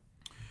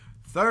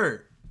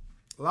 Third,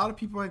 a lot of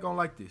people ain't going to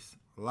like this.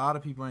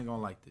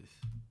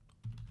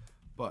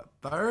 But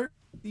third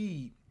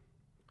seed,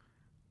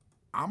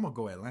 I'm going to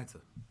go Atlanta.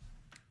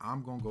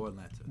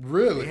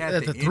 Really?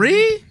 At the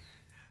 3?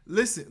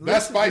 Listen.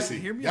 That's spicy.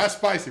 Hear me That's out.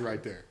 spicy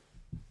right there.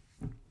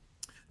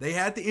 They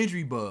had the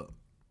injury bug.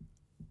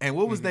 And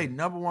what was their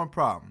number one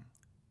problem?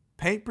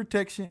 Paint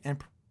protection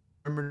and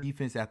perimeter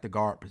defense at the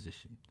guard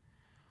position.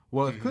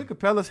 Well, if Clint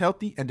Capella's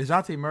healthy and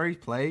DeJounte Murray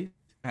plays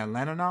in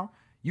Atlanta now,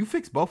 you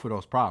fix both of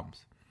those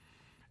problems.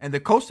 And the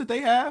coach that they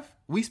have,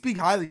 we speak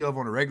highly of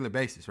on a regular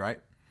basis, right?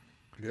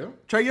 Yeah.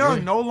 Trae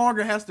Young no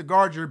longer has to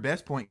guard your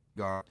best point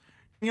guard.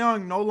 Trae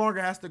Young no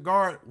longer has to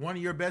guard one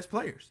of your best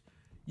players.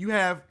 You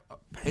have a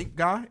paint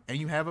guy and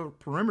you have a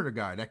perimeter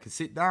guy that can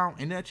sit down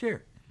in that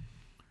chair.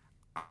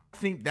 I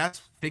think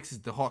that fixes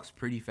the Hawks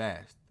pretty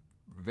fast.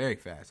 Very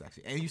fast,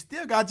 actually. And you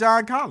still got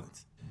John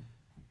Collins.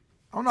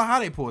 I don't know how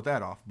they pulled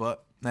that off,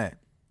 but man.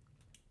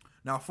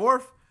 Now,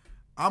 fourth,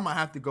 I'm going to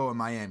have to go in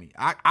Miami.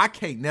 I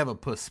can't never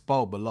put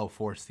Spo below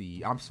 4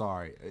 seed. I'm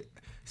sorry.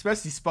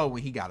 Especially Spo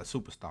when he got a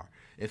superstar.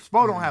 If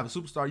Spo don't have a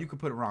superstar, you can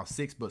put around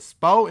 6. But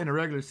Spo in the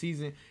regular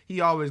season,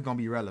 he always going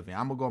to be relevant.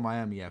 I'm going to go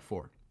Miami at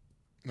 4.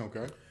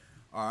 Okay.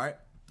 All right.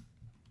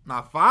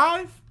 Now,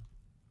 5,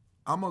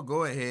 I'm going to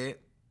go ahead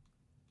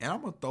and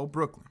I'm going to throw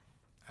Brooklyn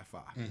at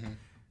 5.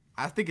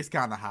 I think it's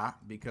kind of high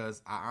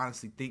because I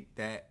honestly think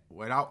that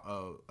without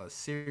a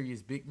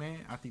serious big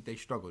man, I think they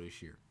struggle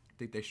this year. I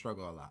think they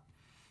struggle a lot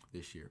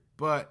this year.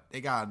 But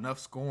they got enough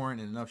scoring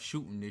and enough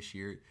shooting this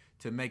year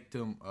to make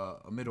them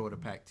a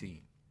middle-of-the-pack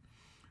team.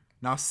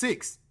 Now,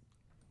 6,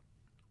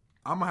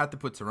 I'm going to have to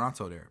put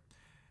Toronto there.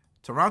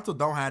 Toronto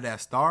don't have that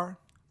star,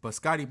 but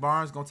Scotty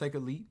Barnes going to take a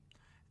leap.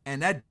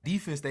 And that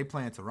defense they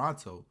play in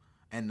Toronto,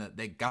 and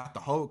they got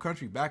the whole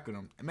country back of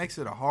them, it makes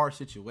it a hard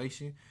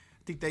situation.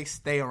 I think they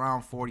stay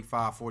around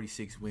 45,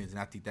 46 wins, and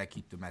I think that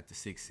keeps them at the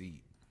 6th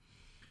seed.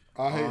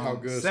 I hate how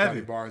good 7.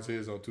 Scotty Barnes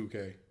is on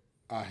 2K.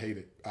 I hate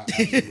it. I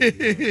absolutely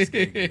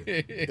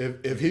do.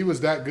 If he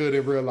was that good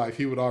in real life,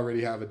 he would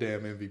already have a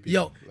damn MVP.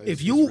 Yo,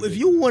 if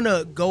you want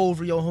to go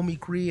over your homie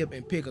crib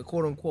and pick a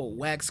quote-unquote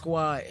whack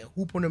squad and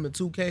hoop on them in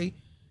 2K,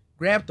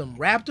 grab them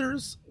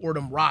Raptors or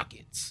them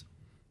Rockets.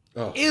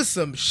 Oh. It's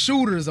some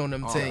shooters on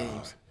them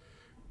teams.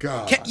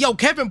 God.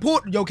 Kevin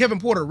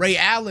Porter, Ray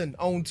Allen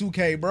on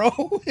 2K, bro.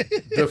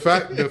 The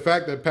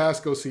fact that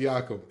Pascal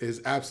Siakam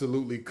is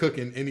absolutely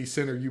cooking any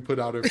center you put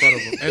out in front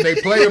of him, and they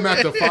play him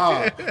at the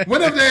 5.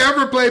 When have they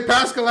ever played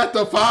Pascal at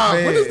the 5?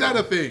 Man. When is that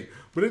a thing?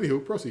 But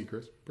anywho, proceed,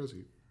 Chris.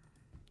 Proceed.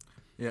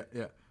 Yeah.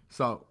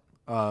 So,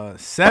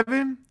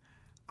 7,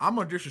 I'm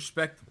going to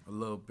disrespect them a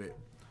little bit.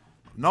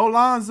 No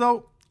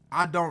Lonzo,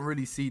 I don't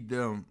really see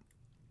them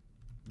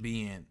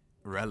being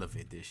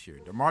relevant this year.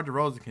 DeMar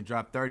DeRozan can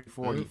drop 30,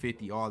 40,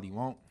 50 all he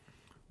want.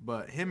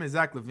 But him and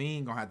Zach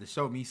LaVine going to have to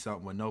show me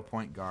something with no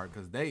point guard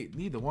because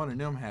neither one of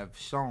them have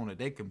shown that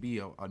they can be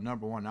a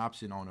number one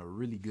option on a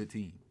really good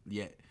team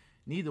yet.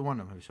 Neither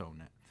one of them have shown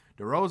that.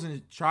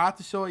 DeRozan tried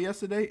to show it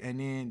yesterday, and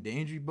then the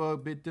injury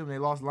bug bit them. They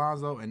lost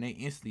Lonzo, and they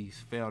instantly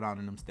fell down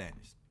in them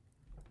standings.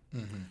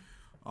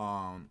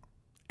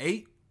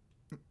 8.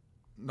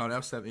 No, that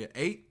was 7. Yeah,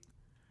 8.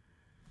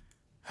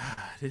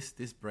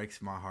 This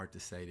breaks my heart to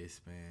say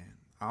this, man.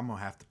 I'm going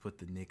to have to put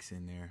the Knicks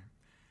in there.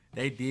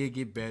 They did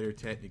get better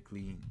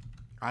technically.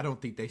 I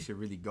don't think they should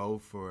really go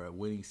for a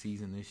winning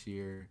season this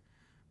year.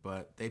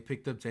 But they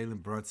picked up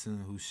Jalen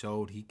Brunson, who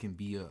showed he can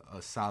be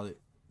a solid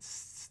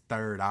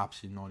third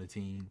option on the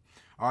team.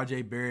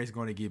 RJ Barrett is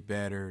going to get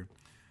better.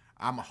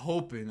 I'm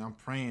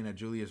praying that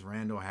Julius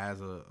Randle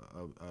has a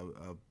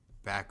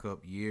backup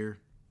year.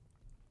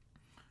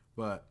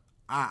 But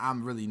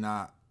I'm really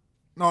not.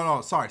 No,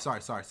 sorry.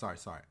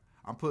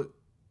 I put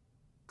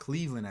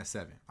Cleveland at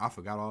 7. I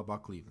forgot all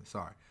about Cleveland.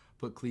 Sorry.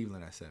 Put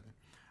Cleveland at 7.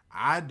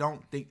 I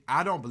don't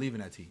believe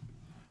in that team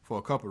for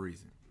a couple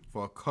reasons.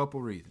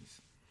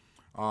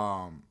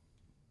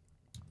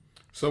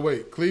 So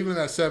wait, Cleveland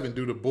at 7.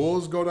 Do the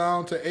Bulls go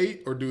down to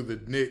 8 or do the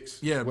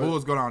Knicks? Yeah,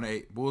 Bulls go down to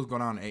 8. Bulls go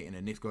down to 8, and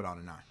the Knicks go down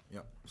to 9.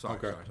 Yep.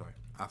 Sorry.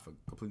 I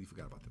completely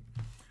forgot about them.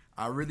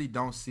 I really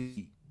don't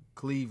see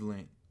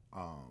Cleveland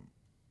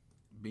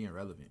being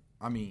relevant.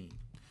 I mean,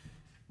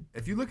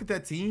 if you look at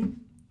that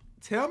team,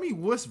 tell me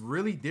what's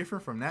really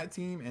different from that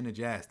team and the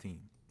Jazz team.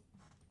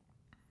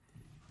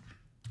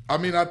 I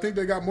mean, I think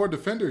they got more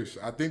defenders.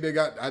 I think they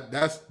got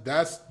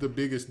that's the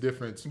biggest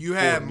difference. You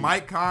have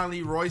Mike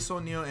Conley, Royce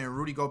O'Neal, and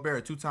Rudy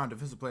Gobert, 2-time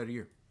Defensive Player of the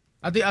Year.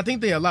 I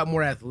think they're a lot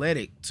more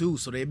athletic too,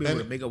 so they'll be able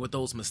to make up with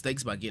those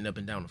mistakes by getting up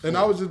and down the floor. And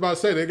I was just about to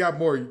say they got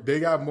more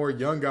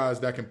young guys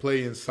that can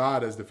play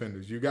inside as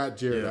defenders. You got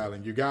Jared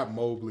Allen, you got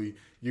Mobley,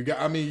 you've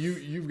got.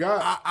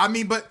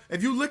 But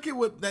if you look at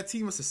what that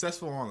team was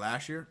successful on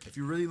last year, if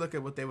you really look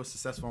at what they were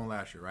successful on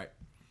last year, right?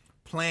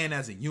 Playing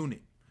as a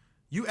unit.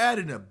 You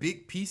added a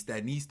big piece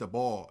that needs the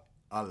ball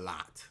a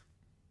lot.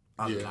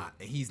 And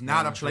he's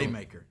not a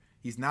playmaker.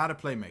 He's not a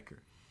playmaker.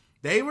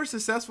 They were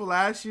successful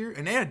last year,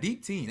 and they're a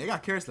deep team. They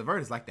got Karis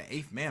LeVert as like the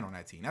 8th man on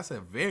that team. That's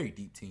a very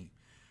deep team.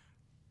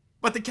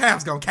 But the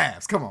Cavs go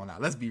Cavs. Come on now,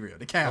 let's be real.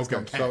 The Cavs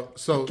go Cavs.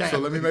 So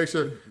let me make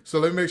sure. So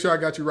let me make sure I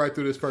got you right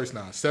through this first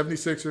 9.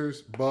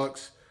 76ers,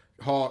 Bucks,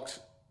 Hawks,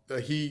 the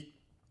Heat,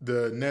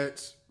 the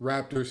Nets,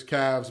 Raptors,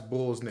 Cavs,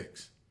 Bulls,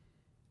 Knicks.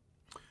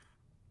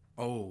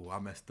 Oh, I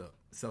messed up.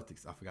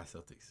 Celtics. I forgot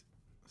Celtics.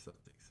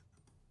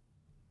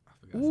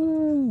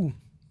 Ooh.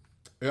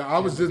 Yeah, I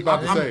was just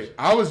about to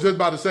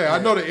say. I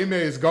know the NBA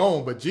is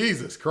gone, but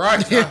Jesus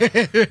Christ, I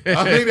think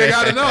they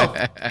got enough.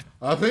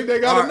 I think they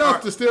got enough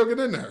to still get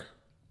in there.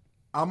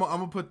 I'm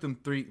gonna put them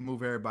 3.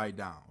 Move everybody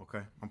down. Okay,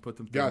 I'm gonna put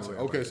them 3. Gotcha.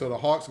 Okay, so the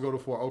Hawks go to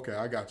 4. Okay,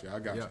 I got you.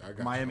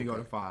 Miami go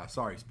to 5.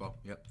 Sorry, Spo.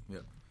 Yep.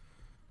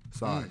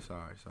 Sorry.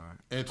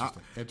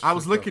 Interesting. I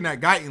was looking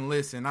at Guyton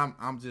list, and I'm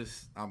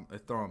it's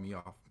throwing me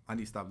off. I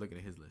need to stop looking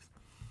at his list.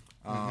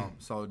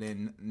 So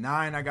then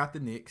 9, I got the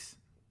Knicks,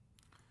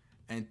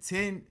 and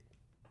 10.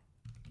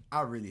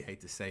 I really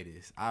hate to say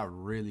this. I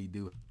really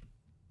do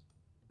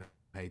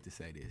hate to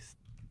say this.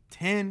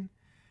 10.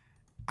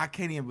 I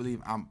can't even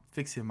believe I'm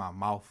fixing my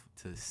mouth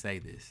to say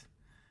this.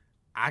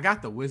 I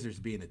got the Wizards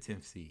being the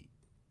 10th seed.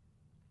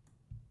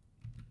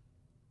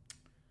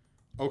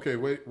 Okay,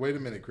 wait a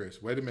minute,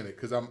 Chris. Wait a minute,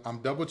 because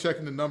I'm double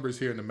checking the numbers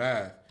here in the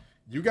math.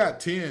 You got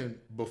 10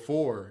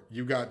 before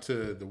you got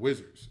to the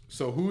Wizards.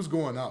 So who's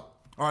going out?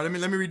 All right, let me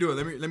redo it.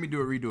 Let me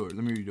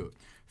redo it.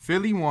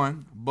 Philly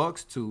 1,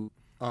 Bucks 2,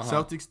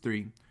 Celtics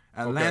 3,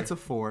 Atlanta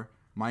 4,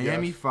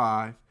 Miami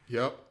 5.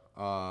 Yep.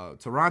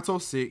 Toronto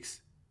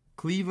 6,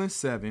 Cleveland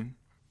 7.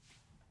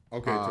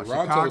 Okay, Toronto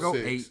Chicago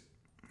 6. 8.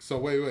 So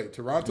wait.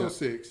 Toronto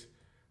 6,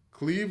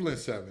 Cleveland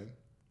 7.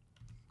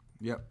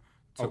 Yep.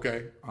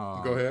 Okay.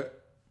 Go ahead.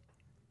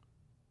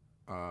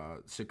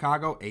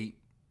 Chicago 8.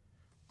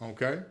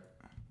 Okay.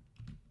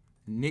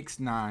 Knicks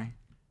 9.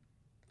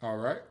 All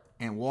right.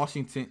 And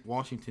Washington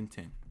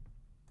 10.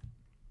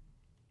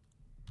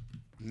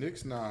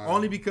 Knicks 9.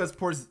 Only because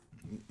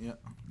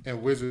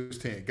and Wizards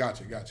 10.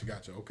 Gotcha.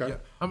 Okay. Yeah.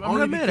 I'm Only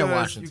not mad at because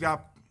Washington.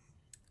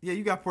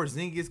 you got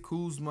Porzingis,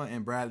 Kuzma,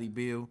 and Bradley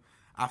Beal.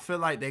 I feel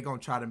like they're gonna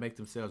try to make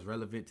themselves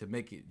relevant to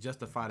make it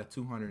justify the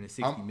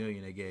 $260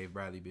 million they gave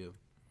Bradley Beal.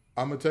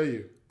 I'm gonna tell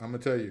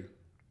you.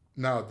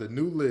 Now the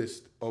new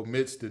list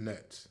omits the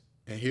Nets,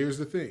 and here's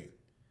the thing,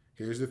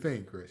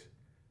 Chris.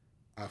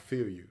 I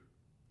feel you.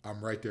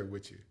 I'm right there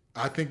with you.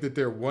 I think that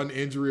they're one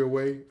injury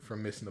away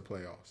from missing the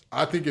playoffs.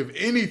 I think if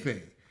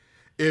anything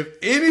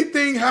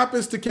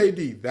happens to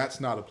KD, that's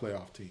not a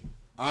playoff team.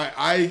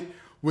 I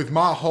with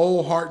my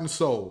whole heart and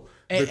soul.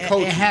 It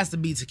has to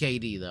be to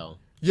KD though.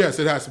 Yes,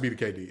 it has to be to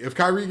KD. If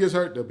Kyrie gets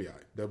hurt, they'll be all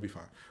right. They'll be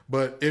fine.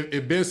 But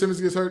if Ben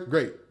Simmons gets hurt,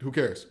 great. Who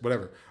cares?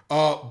 Whatever.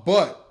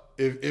 But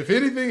if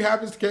anything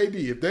happens to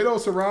KD, if they don't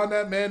surround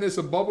that man, there's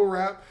some bubble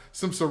wrap,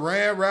 some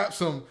saran wrap,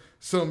 some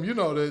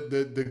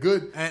the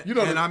good.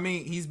 And I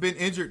mean, he's been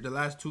injured the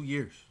last 2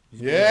 years. He's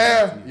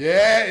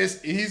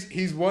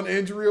one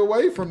injury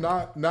away from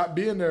not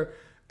being there.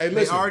 Hey, they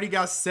listen, already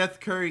got Seth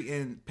Curry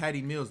and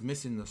Patty Mills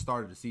missing the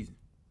start of the season.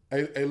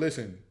 Hey,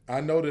 listen. I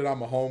know that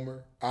I'm a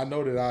homer. I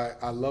know that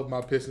I love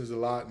my Pistons a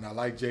lot, and I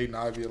like Jaden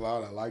Ivey a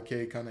lot. I like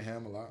Cade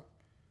Cunningham a lot.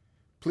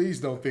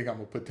 Please don't think I'm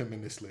gonna put them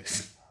in this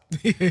list.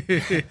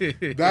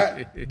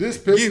 This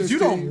Pistons you team,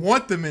 don't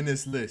want them in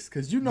this list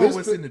because you know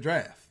what's in the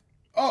draft.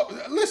 Oh,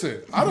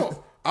 listen. I don't.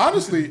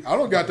 Honestly, I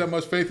don't got that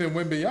much faith in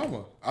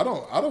Wembanyama. I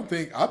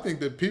think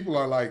that people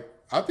are like.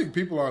 I think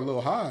people are a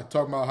little high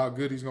talking about how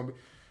good he's gonna be.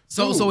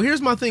 So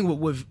here's my thing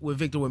with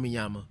Victor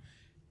Wembanyama.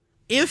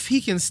 If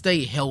he can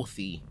stay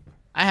healthy,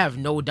 I have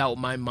no doubt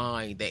in my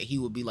mind that he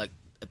would be like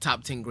a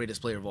top 10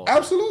 greatest player of all time.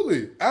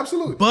 Absolutely.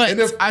 But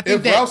and I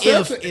think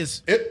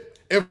that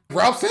if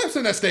Ralph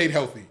Sampson had stayed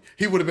healthy,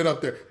 he would have been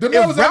up there.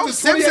 If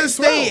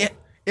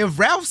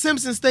Ralph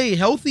Simpson stayed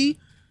healthy,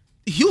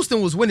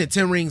 Houston was winning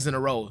 10 rings in a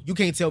row. You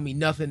can't tell me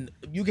nothing.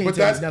 You can't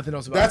tell me nothing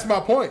else about That's it. my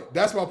point.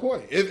 That's my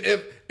point.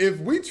 If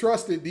we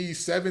trusted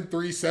these 7'3",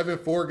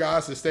 7'4"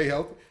 guys to stay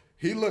healthy,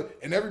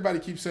 and everybody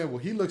keeps saying, well,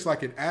 he looks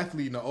like an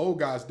athlete and the old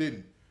guys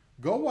didn't.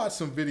 Go watch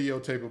some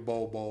videotape of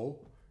Bol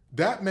Bol.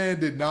 That man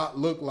did not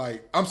look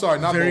like, I'm sorry,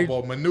 not Bol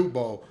Bol, Manute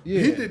Bol.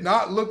 Yeah. He did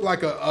not look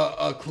like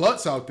a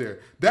klutz out there.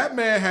 That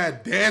man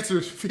had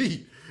dancer's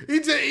feet.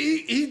 He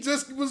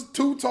just was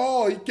too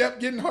tall. He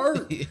kept getting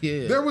hurt.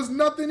 Yeah. There was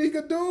nothing he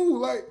could do.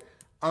 Like,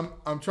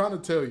 I'm trying to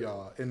tell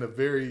y'all in a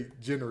very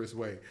generous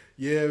way.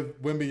 Yeah,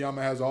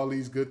 Wembanyama has all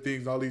these good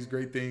things, all these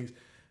great things.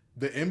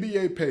 The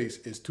NBA pace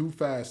is too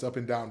fast up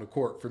and down the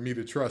court for me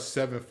to trust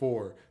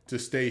 7'4" to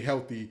stay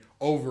healthy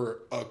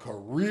over a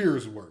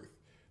career's worth.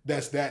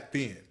 That's that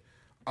thin.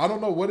 I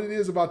don't know what it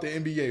is about the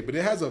NBA, but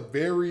it has a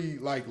very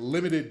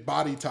limited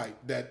body type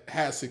that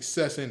has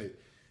success in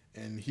it.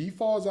 And he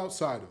falls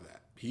outside of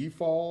that. He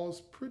falls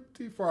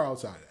pretty far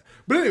outside of that.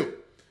 But anyway,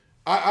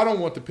 I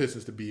don't want the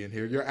Pistons to be in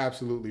here. You're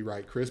absolutely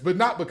right, Chris. But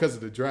not because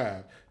of the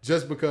draft.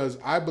 Just because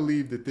I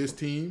believe that this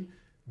team,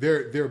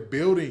 they're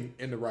building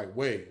in the right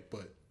way,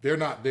 but they're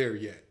not there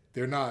yet.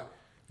 They're not.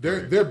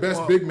 Their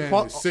best big man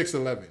is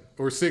 6'11"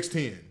 or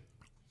 6'10".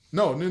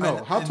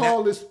 No. How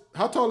tall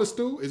is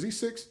Stu? Is he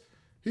 6?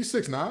 He's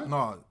 6'9".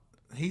 No,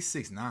 he's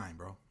 6'9",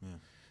 bro.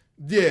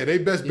 Yeah, they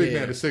best big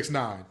man is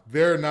 6'9".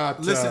 They're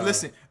not.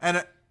 Listen.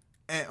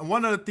 And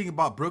one other thing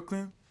about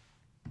Brooklyn,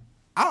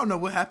 I don't know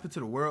what happened to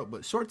the world,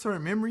 but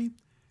short-term memory.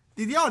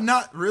 Did y'all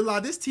not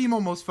realize this team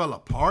almost fell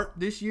apart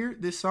this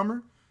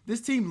summer? This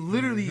team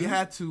literally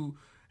had to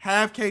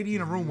have KD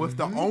in a room with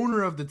the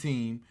owner of the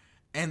team,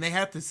 and they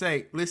had to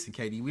say, listen,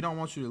 KD, we don't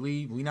want you to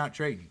leave. We're not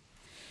trading.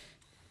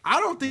 I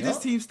don't think this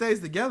team stays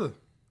together.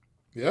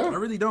 Yeah. I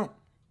really don't.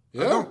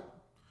 Yeah. I don't.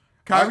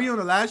 Kyrie on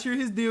the last year of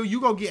his deal,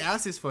 you go get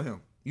assets for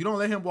him. You don't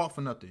let him walk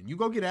for nothing. You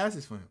go get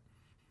assets for him.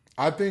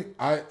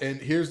 And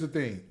here's the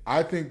thing.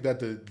 I think that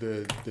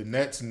the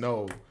Nets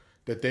know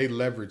that they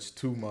leverage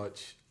too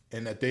much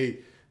and that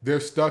they're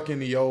stuck in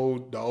the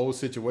old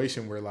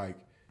situation where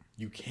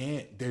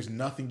there's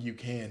nothing you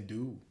can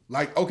do.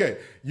 Okay,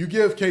 you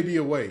give KD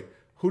away.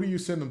 Who do you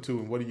send him to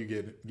and what do you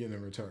get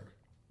in return?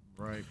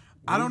 Right.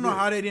 I don't know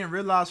how they didn't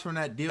realize from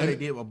that deal they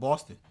did with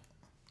Boston.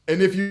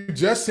 And if you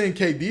just send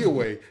KD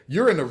away,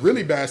 you're in a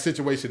really bad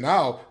situation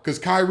now because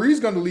Kyrie's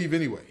going to leave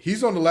anyway.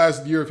 He's on the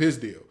last year of his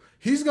deal.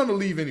 He's going to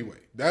leave anyway.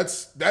 That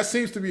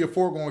seems to be a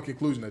foregone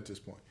conclusion at this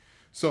point.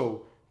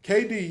 So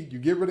KD, you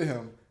get rid of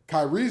him.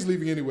 Kyrie's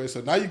leaving anyway,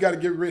 so now you got to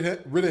get rid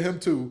of him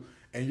too,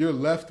 and you're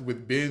left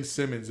with Ben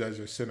Simmons as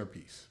your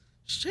centerpiece.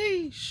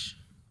 Sheesh.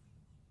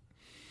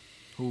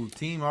 Who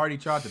team already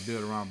tried to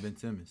build around Ben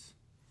Simmons.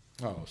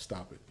 Oh,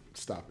 stop it.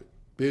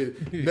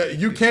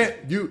 You can't,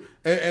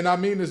 and I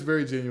mean this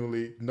very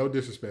genuinely, no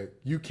disrespect.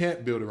 You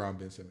can't build around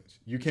Ben Simmons.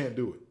 You can't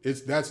do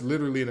it. That's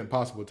literally an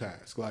impossible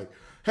task.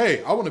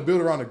 Hey, I want to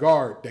build around a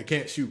guard that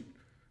can't shoot.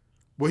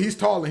 Well, he's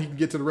tall and he can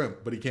get to the rim,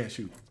 but he can't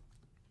shoot.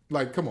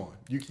 Come on.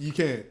 You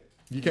can't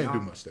do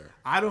much there.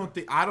 I don't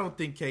think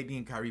KD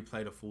and Kyrie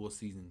played a full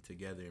season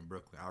together in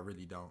Brooklyn. I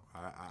really don't.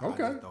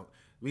 Okay. I just don't.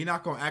 We're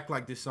not gonna act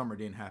like this summer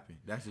didn't happen.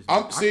 That's just.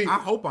 I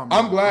hope I'm.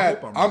 I'm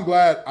glad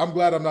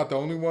I'm not the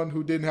only one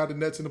who didn't have the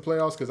Nets in the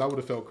playoffs because I would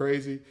have felt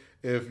crazy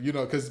if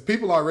because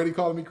people are already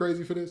calling me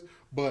crazy for this.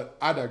 But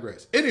I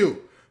digress.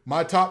 Anywho,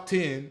 my top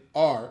 10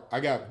 are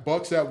I got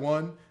Bucks at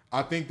 1.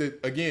 I think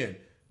that again,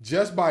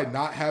 just by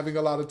not having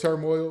a lot of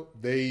turmoil,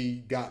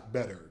 they got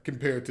better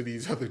compared to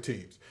these other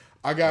teams.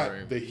 I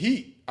got the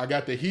Heat. I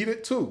got the Heat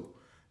at 2.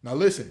 Now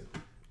listen,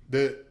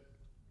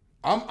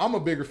 I'm a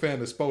bigger fan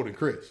of Spo than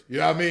Chris. You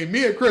know what I mean?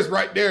 Me and Chris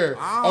right there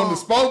on the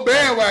Spo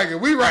bandwagon.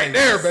 We right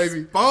there,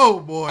 baby.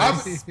 Spo, boy.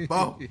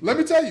 Spo. Let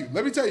me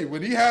tell you,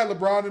 when he had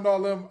LeBron and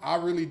all them, I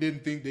really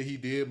didn't think that he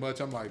did much.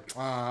 I'm like,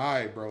 all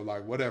right, bro,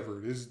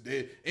 whatever.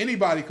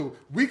 Anybody could.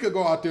 We could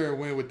go out there and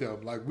win with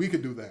them. We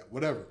could do that,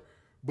 whatever.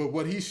 But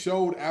what he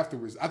showed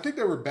afterwards, I think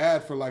they were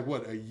bad for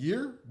a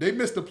year? They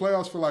missed the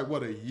playoffs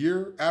for a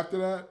year after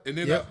that. And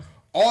then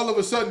all of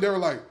a sudden they were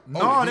like,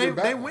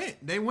 they went.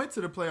 They went to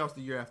the playoffs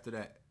the year after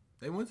that.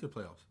 They went to the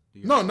playoffs.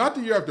 No, not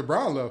the year after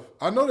Brown left.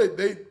 I know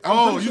they.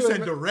 You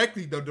said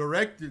directly. The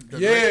direct.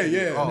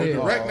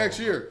 Next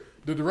year.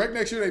 The direct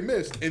next year they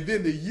missed, and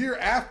then the year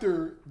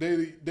after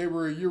they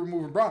were a year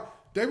removing Brown,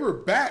 they were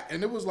back,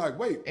 and it was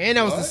wait. And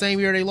that was the same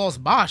year they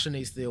lost Bosh, and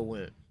they still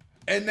went.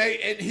 And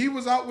he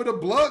was out with a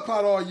blood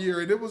clot all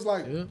year, and it was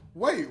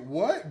wait,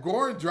 what?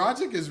 Goran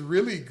Dragic is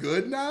really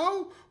good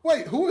now?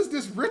 Wait, who is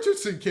this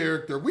Richardson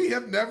character? We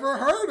have never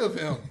heard of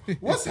him.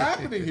 What's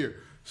happening here?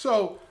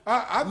 So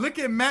I look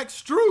at Max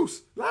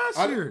Strus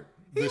last year.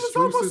 The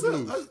Strus is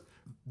loose.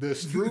 The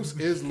Strus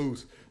is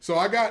loose. So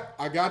I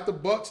got the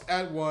Bucks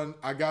at 1.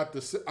 I got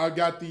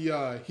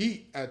the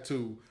Heat at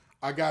 2.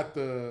 I got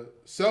the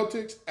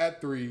Celtics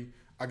at 3.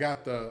 I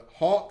got the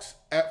Hawks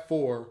at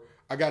 4.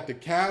 I got the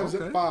Cavs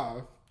at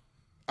 5.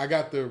 I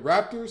got the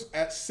Raptors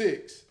at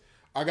 6.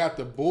 I got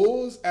the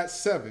Bulls at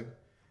 7.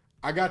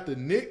 I got the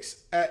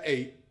Knicks at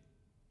 8.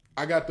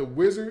 I got the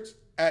Wizards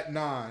at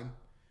 9.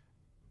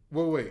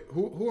 Wait.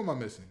 Who am I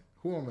missing?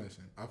 Who am I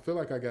missing? I feel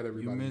like I got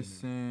everybody. You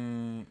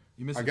missing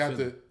I got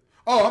Philly.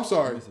 I'm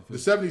sorry. The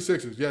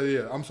 76ers.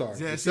 Yeah. I'm sorry.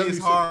 Yeah, the see, it's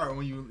hard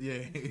when you.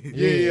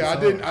 Yeah. I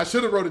didn't. I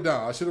should have wrote it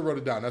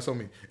down. That's on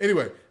me.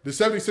 Anyway, the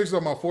 76ers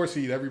are my 4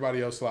 seed.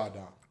 Everybody else slide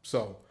down.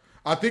 So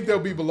I think they'll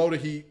be below the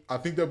Heat. I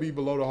think they'll be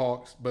below the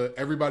Hawks. But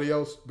everybody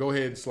else, go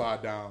ahead and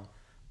slide down.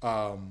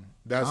 I'm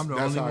the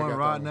only one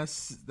riding that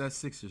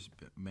Sixers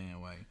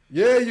bandwagon.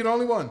 Yeah, you're the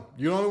only one.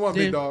 You're the only one,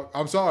 big dog.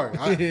 I'm sorry.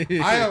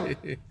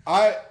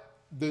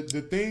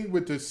 The thing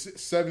with the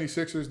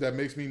 76ers that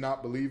makes me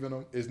not believe in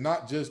them is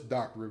not just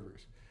Doc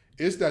Rivers.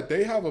 It's that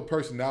they have a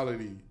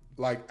personality,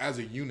 like, as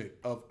a unit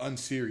of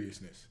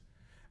unseriousness.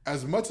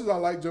 As much as I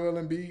like Joel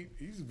Embiid,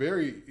 he's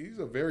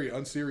a very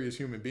unserious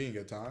human being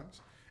at times.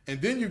 And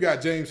then you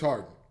got James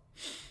Harden.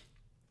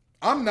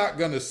 I'm not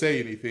going to say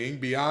anything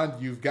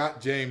beyond you've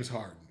got James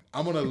Harden.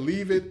 I'm going to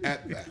leave it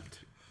at that.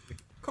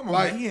 Come on,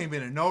 man. He ain't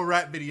been in no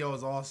rap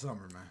videos all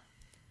summer, man.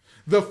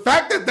 The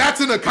fact that that's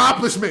an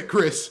accomplishment,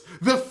 Chris.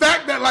 The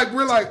fact that, like,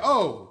 we're like,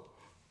 oh,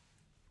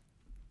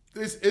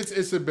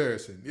 it's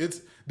embarrassing.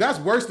 That's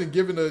worse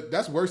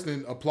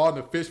than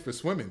applauding a fish for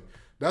swimming.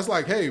 That's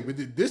like, hey,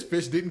 this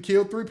fish didn't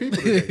kill 3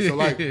 people today. So,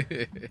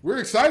 like, we're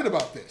excited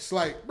about this.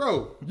 Like,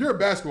 bro, you're a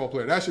basketball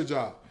player. That's your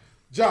job.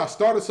 Josh,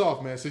 start us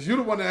off, man. Since you're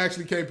the one that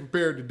actually came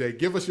prepared today,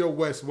 give us your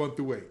West 1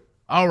 through 8.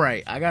 All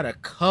right, I got a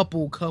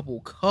couple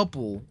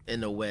in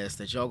the West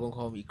that y'all gonna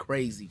call me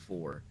crazy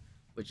for,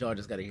 but y'all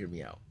just gotta hear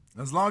me out.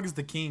 As long as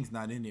the Kings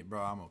not in it,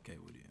 bro, I'm okay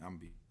with it.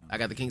 I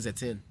got the Kings at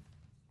 10.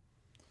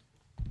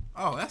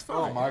 Oh, that's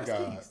fine. Oh my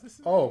God.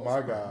 Oh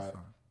my God.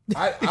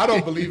 I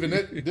don't believe in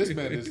it. This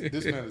man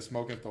is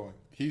smoking throwing.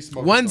 He's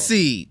smoking. 1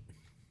 seed.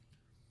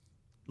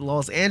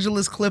 Los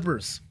Angeles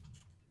Clippers.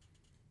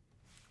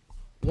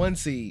 1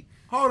 seed.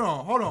 Hold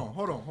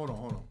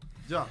on.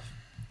 Josh,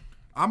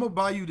 I'm gonna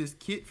buy you this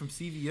kit from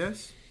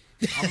CVS.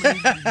 I'm gonna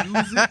need you to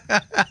use it.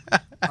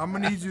 I'm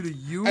gonna need you to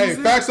use it.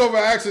 Hey, Facts Over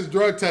Access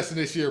drug testing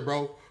this year,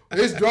 bro.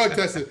 It's drug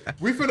testing.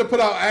 We finna put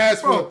out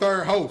ads for a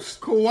third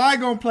host. Kawhi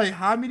gonna play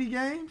how many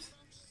games?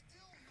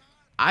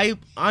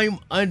 I'm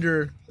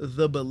under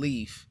the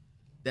belief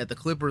that the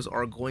Clippers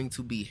are going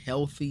to be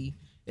healthy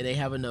and they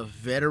have enough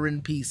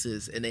veteran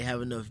pieces and they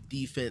have enough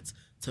defense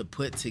to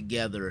put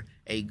together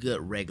a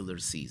good regular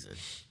season.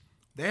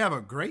 They have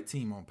a great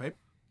team on paper.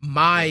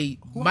 My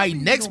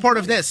next part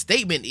of that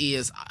statement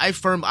is I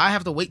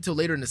have to wait till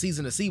later in the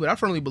season to see, but I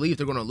firmly believe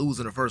they're going to lose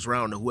in the first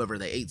round to whoever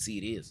the 8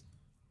 seed is.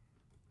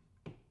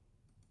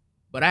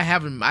 But I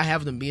have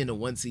them being the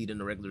 1 seed in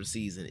the regular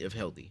season if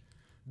healthy.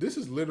 This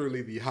is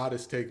literally the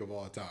hottest take of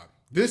all time.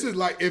 This is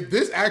like, if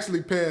this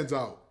actually pans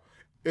out,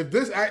 if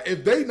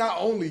they not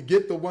only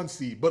get the 1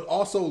 seed but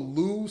also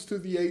lose to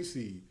the 8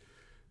 seed,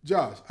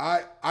 Josh,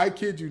 I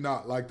kid you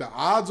not, like the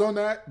odds on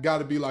that got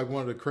to be like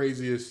one of the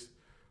craziest.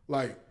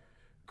 Like,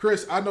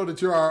 Chris, I know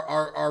that you're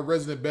our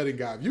resident betting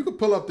guy. If you could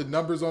pull up the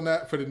numbers on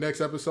that for the next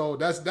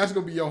episode, that's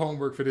gonna be your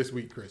homework for this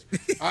week, Chris.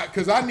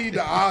 Because I need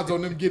the odds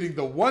on them getting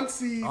the 1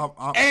 seed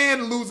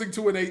and losing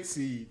to an 8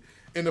 seed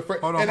in the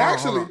first.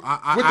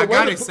 I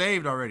got it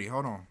saved already.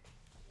 Hold on.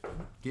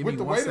 Give me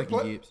 1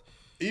 second, Gibbs.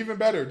 Even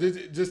better.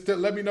 Just to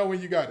let me know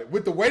when you got it.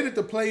 With the way that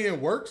the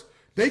play-in works,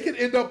 they could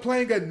end up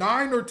playing a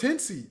 9 or 10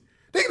 seed.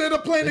 They could end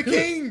up playing the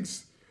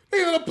Kings. They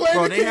could end up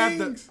playing the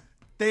Kings.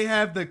 They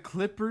have the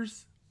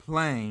Clippers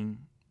playing.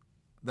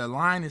 The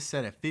line is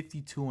set at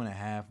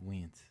 52.5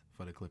 wins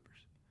for the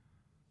Clippers.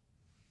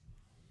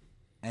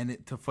 And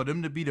for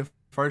them to be the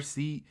first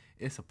seed,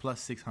 it's a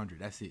plus 600.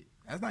 That's it.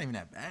 That's not even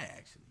that bad,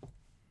 actually.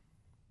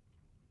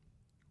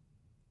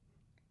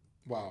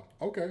 Wow.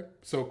 Okay.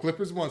 So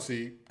Clippers 1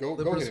 seed. Go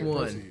ahead.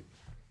 1.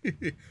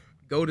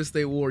 Golden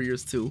State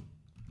Warriors 2.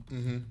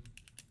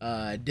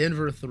 Mm-hmm.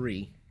 Denver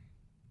 3.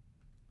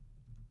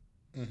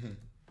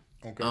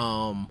 Mm-hmm. Okay.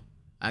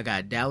 I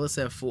got Dallas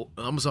at 4.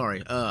 I'm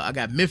sorry. I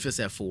got Memphis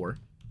at 4.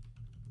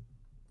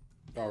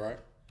 All right.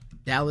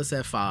 Dallas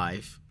at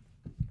 5.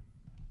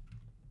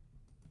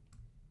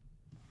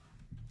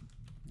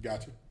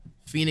 Gotcha.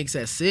 Phoenix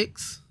at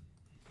 6.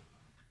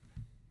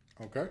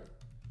 Okay.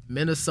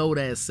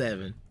 Minnesota at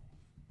 7.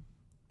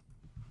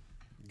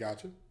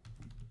 Gotcha.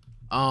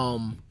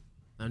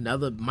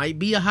 Another might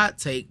be a hot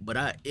take,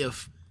 but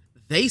if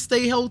they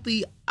stay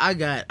healthy, I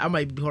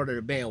might be part of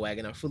the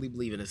bandwagon. I fully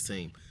believe in this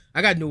team.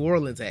 I got New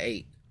Orleans at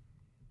 8.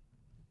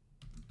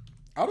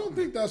 I don't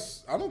think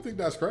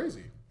that's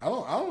crazy. I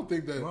don't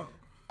think that. Well,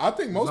 I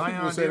think most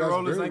people would say that's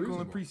very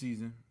reasonable. In the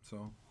preseason,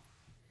 so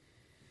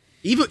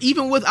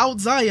even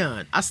without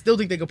Zion, I still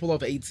think they could pull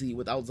off an 8 seed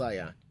without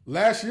Zion.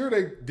 Last year,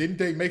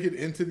 they make it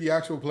into the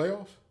actual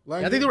playoffs?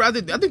 I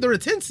think they're a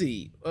 10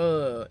 seed.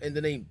 And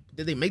then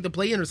did they make the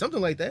play in or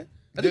something like that?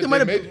 I think they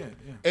might have.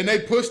 And they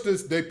pushed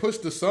this. They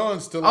pushed the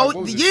Suns to like, Oh what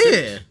was it,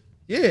 yeah, 6?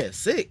 yeah,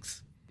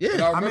 6. And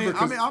Yeah, I remember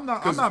I'm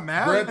not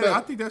mad. Grand Theft,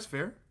 I think that's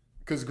fair.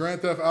 because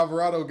Grand Theft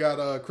Alvarado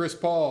got Chris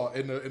Paul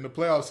in the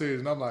playoff series,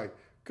 and I'm like,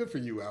 good for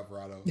you,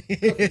 Alvarado. Good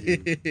for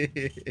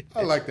you.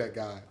 I like that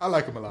guy. I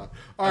like him a lot.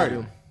 All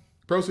right,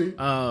 proceed.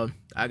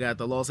 I got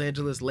the Los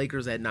Angeles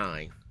Lakers at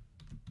 9,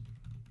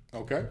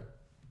 Okay.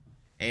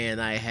 and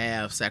I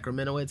have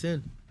Sacramento at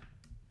 10.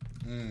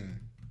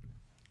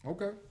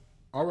 Okay.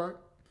 All right.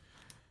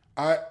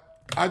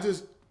 I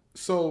just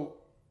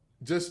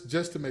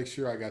to make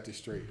sure I got this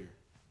straight here.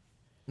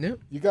 Yep,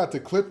 You got the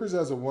Clippers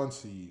as a 1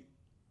 seed,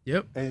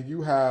 yep. and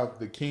you have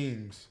the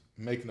Kings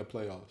making the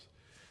playoffs.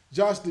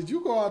 Josh, did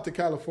you go out to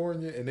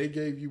California and they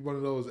gave you one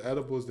of those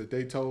edibles that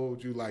they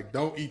told you like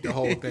don't eat the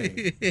whole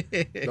thing?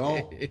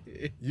 Don't.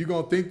 You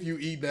gonna think you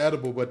eat the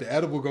edible, but the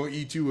edible gonna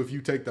eat you if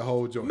you take the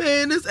whole joint.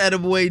 Man, this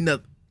edible ain't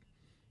nothing.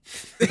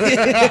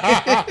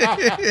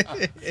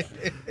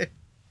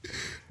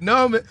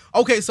 No, man.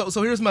 Okay, so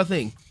here's my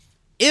thing.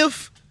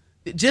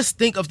 Just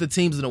think of the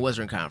teams in the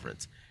Western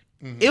Conference.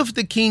 If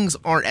the Kings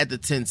aren't at the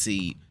 10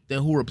 seed,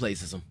 then who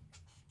replaces them?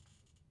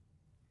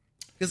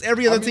 Because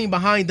every other team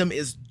behind them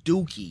is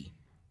Dookie.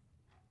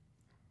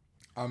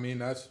 I mean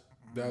that's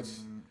fair.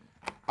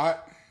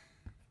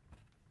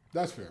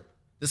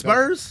 The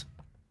Spurs?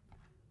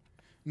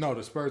 No,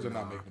 the Spurs are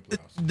not making the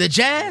playoffs. The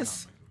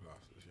Jazz?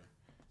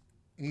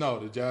 No,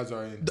 the Jazz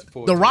are in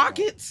full The tank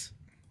Rockets?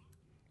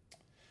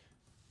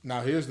 mode.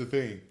 Now here's the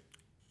thing.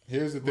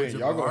 Jabari?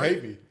 Y'all gonna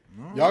hate me.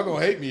 Y'all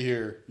gonna hate me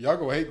here. Y'all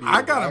gonna hate me. I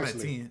here, got but him at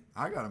actually, 10.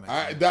 I got him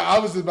at 10. I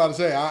was just about to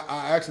say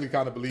I actually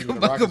kind of believe in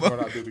the Rockets going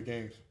out to the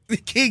games. The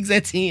Kings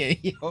at 10,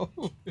 yo.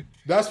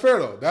 That's fair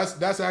though.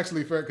 That's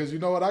actually fair because you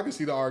know what? I can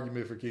see the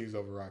argument for Kings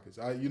over Rockets.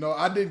 I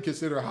didn't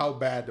consider how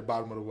bad the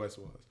bottom of the West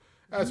was.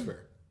 That's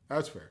fair.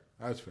 That's fair.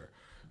 That's fair.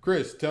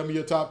 Chris, tell me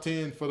your top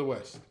 10 for the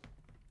West.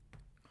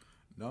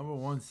 Number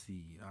 1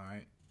 seed. All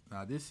right.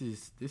 Now this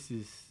is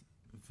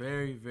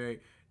very, very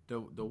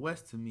the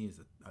West to me is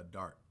a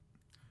dart.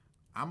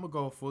 I'm gonna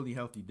go fully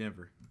healthy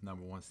Denver,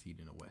 number 1 seed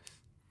in the West.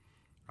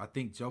 I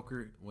think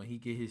Joker, when he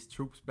get his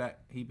troops back,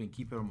 he been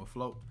keeping them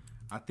afloat.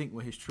 I think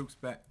with his troops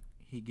back,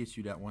 he gets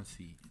you that 1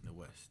 seed in the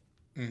West.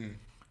 Mm-hmm.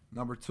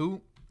 Number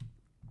 2,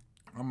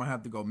 I'm gonna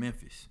have to go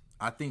Memphis.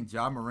 I think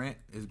Ja Morant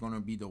is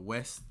gonna be the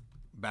West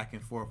back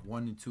and forth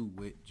 1 and 2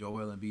 with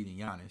Joel Embiid and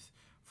Giannis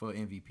for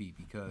MVP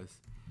because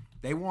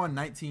they won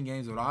 19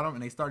 games without him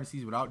and they started the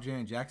season without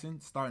Jaren Jackson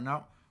starting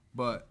out.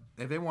 But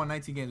if they won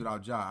 19 games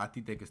without Ja, I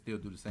think they could still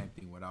do the same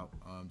thing without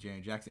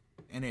Jaren Jackson.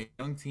 And they're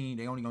a young team.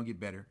 They only going to get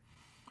better.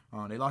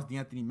 They lost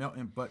DeAnthony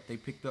Melton, but they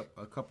picked up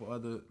a couple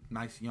other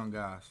nice young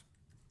guys.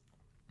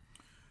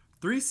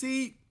 3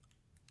 seed,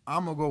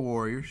 I'm going to go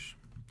Warriors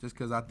just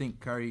because I think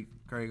Curry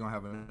going to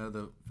have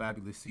another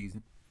fabulous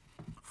season.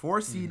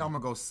 4 seed, I'm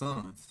going to go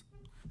Suns.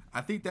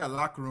 I think that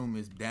locker room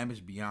is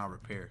damaged beyond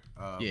repair.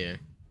 Yeah.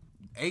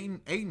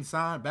 Ayton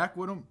signed back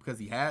with him because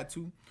he had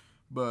to,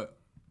 but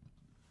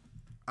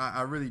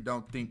I really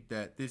don't think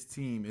that this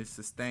team is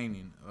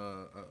sustaining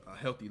a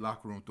healthy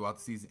locker room throughout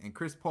the season. And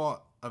Chris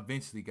Paul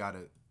eventually got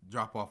to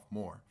drop off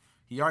more.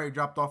 He already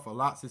dropped off a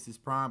lot since his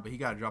prime, but he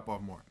got to drop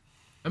off more.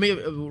 I mean,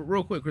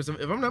 real quick, Chris,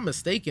 if I'm not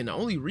mistaken, the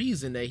only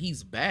reason that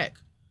he's back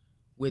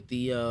with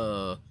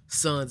the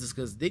Suns is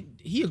because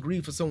he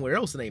agreed for somewhere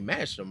else and they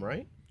matched him,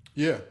 right?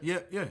 Yeah. Yeah.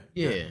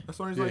 That's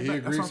what He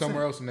agreed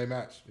somewhere else and they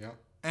matched. Yeah.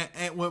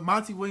 And with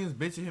Monty Williams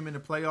benching him in the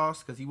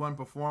playoffs because he wasn't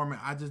performing,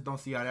 I just don't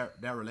see how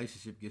that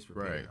relationship gets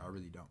repaired. Right. I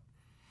really don't.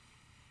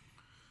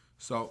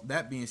 So,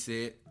 that being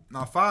said,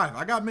 now 5.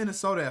 I got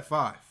Minnesota at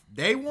 5.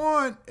 They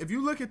won, if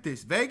you look at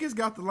this, Vegas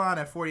got the line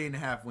at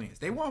 48.5 wins.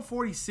 They won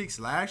 46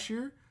 last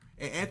year,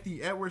 and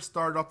Anthony Edwards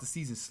started off the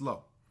season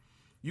slow.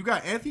 You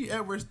got Anthony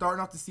Edwards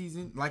starting off the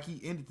season like he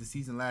ended the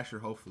season last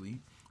year, hopefully.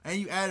 And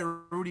you added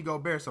Rudy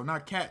Gobert, so now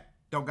Cat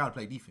don't got to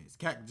play defense.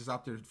 Cat just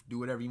out there do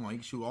whatever he want. He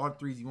can shoot all the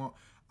threes he want.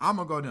 I'm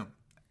going to go them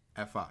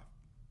at 5.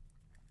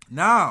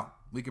 Now,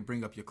 we can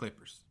bring up your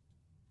Clippers.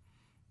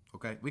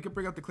 Okay? We can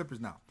bring up the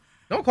Clippers now.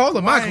 Don't call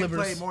them my Kawhi ain't Clippers.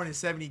 played more than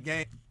 70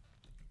 games.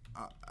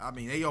 I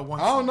mean, they your 1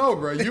 I don't know,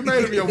 bro. You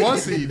made them your 1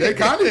 seed. They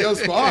kind of your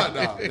squad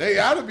now. They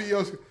got to be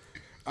your.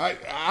 I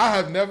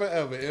have never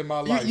ever in my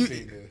life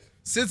seen this.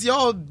 Since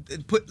y'all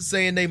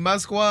saying they my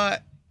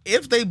squad,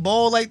 if they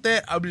ball like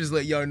that, I'll just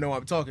let y'all know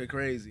I'm talking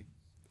crazy.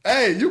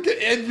 Hey, you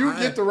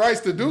get the rights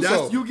to do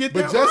so. You get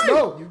but that just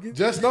right.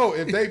 just know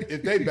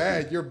if they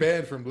bad, you're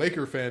banned from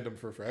Laker fandom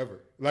for forever.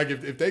 Like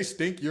if they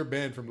stink, you're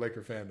banned from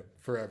Laker fandom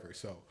forever.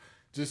 So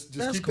just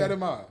keep that in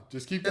mind.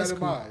 Just keep that in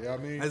mind. You know what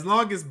I mean? As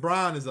long as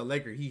Bron is a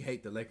Laker, he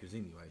hate the Lakers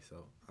anyway.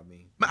 So I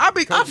mean, I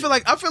feel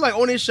like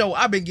on this show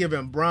I've been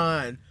giving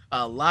Bron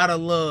a lot of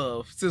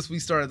love since we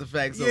started the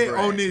Facts Over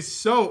on this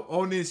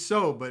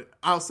show, but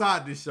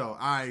outside this show,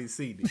 I ain't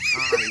seen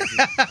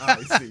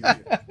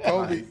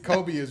it.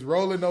 Kobe is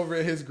rolling over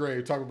in his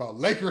grave talking about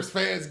Lakers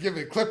fans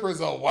giving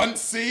Clippers a 1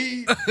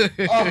 seed.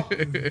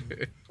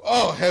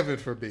 Oh, heaven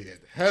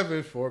forbid.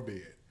 Heaven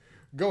forbid.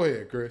 Go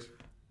ahead, Chris.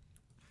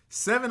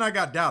 7, I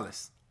got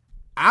Dallas.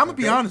 I'm going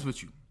to be honest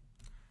with you.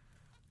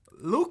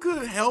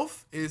 Luka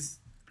health is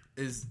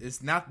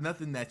not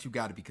nothing that you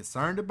got to be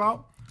concerned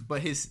about,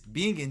 but his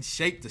being in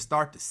shape to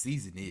start the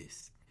season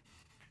is.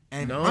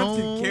 And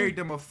Brunson carried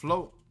them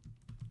afloat.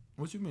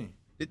 What you mean?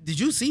 Did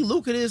you see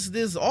Luka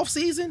this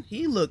offseason?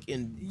 He look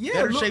in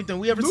better shape than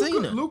we ever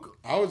seen him.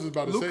 I was just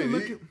about to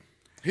say,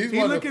 he's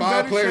one of the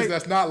 5 players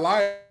that's not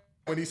lying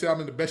when he said I'm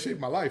in the best shape of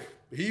my life.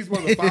 He's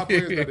one of the 5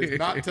 players that is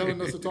not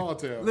telling us a tall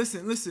tale.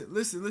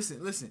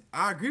 Listen.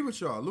 I agree with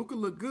y'all. Luka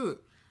looked good.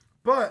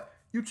 But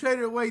you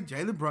traded away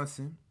Jalen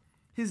Brunson.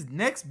 His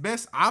next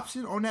best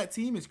option on that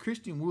team is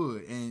Christian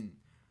Wood. And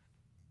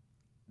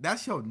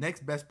that's your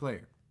next best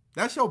player.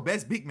 That's your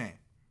best big man.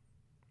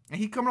 And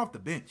he coming off the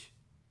bench.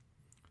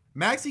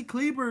 Maxi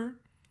Kleber,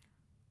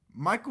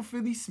 Michael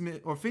Finney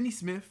Smith,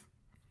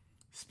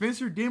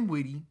 Spencer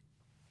Dinwiddie.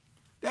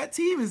 That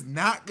team is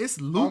not. It's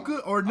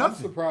Luka or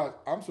nothing.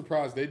 I'm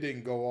surprised they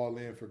didn't go all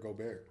in for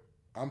Gobert.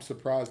 I'm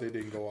surprised they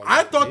didn't go all in.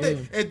 I thought that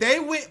if they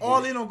went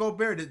all in on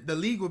Gobert, the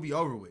league would be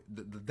over with.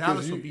 The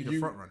Dallas would be the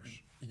front runners.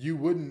 You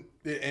wouldn't.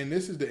 And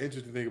this is the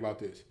interesting thing about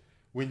this.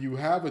 When you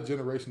have a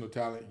generational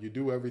talent, you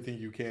do everything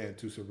you can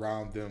to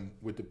surround them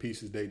with the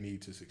pieces they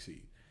need to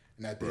succeed.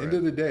 And at the end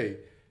of the day,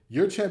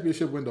 your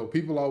championship window,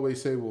 people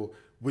always say, well,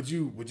 would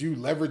you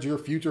leverage your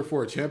future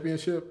for a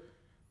championship?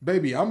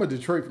 Baby, I'm a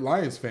Detroit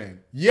Lions fan.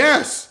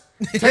 Yes!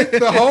 Take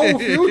the whole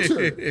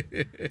future.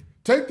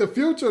 Take the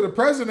future, the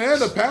present,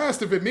 and the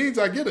past if it means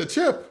I get a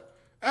chip.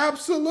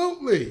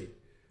 Absolutely.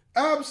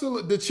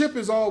 The chip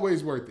is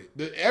always worth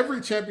it.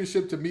 Every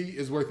championship to me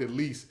is worth at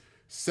least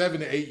 7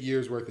 to 8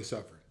 years worth of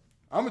suffering.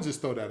 I'm going to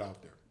just throw that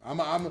out there.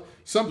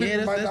 Some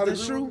people might not agree.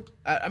 That's true.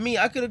 I mean,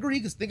 I could agree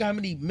because think how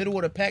many middle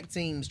of the pack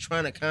teams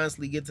trying to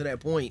constantly get to that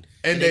point,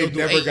 and they've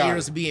never 8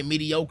 years of being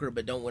mediocre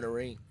but don't win a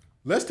ring.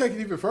 Let's take it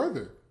even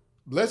further.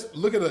 Let's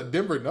look at the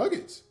Denver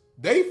Nuggets.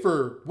 They,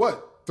 for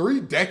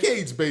 3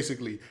 decades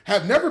basically,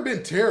 have never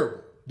been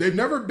terrible. They've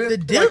never been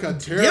like a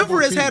terrible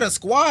Denver has team. had a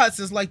squad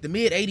since like the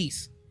mid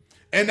 80s.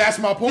 And that's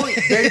my point.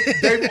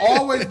 They've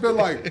always been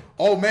like,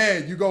 oh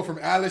man, you go from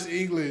Alex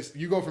English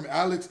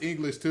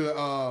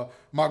to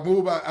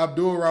Mahmoud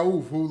Abdul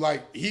Rauf, who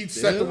he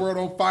set the world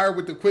on fire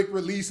with the quick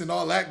release and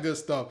all that good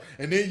stuff.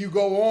 And then you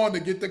go on to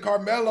get the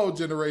Carmelo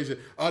generation,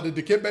 the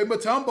Dikembe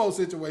Mutombo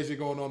situation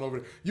going on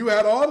over there. You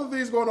had all of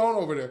these going on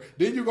over there.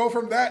 Then you go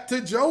from that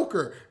to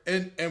Joker.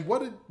 And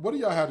what do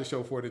y'all have to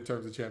show for it in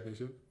terms of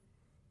championship?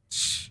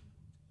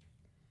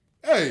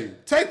 Hey,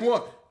 take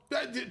one.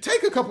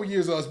 Take a couple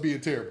years of us being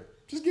terrible.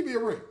 Just give me a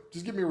ring.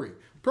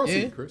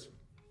 Proceed, Chris.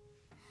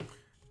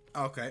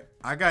 Okay.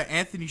 I got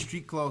Anthony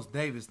Street Clothes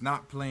Davis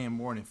not playing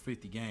more than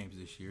 50 games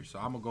this year, so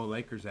I'm going to go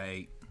Lakers at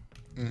 8.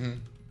 Mm-hmm.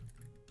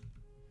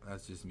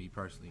 That's just me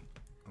personally.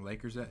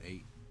 Lakers at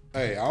 8.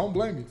 Hey, I don't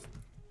blame you.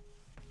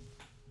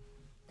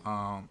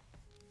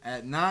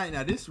 At 9,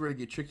 now this is where it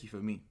get tricky for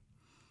me.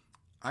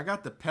 I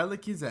got the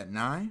Pelicans at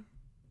 9.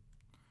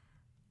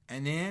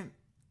 And then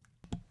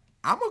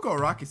I'm going to go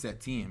Rockets at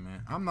 10,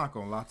 man. I'm not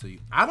going to lie to you.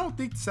 I don't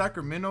think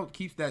Sacramento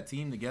keeps that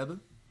team together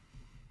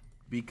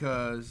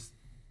because,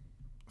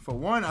 for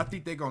one, I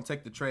think they're going to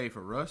take the trade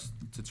for Russ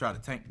to try to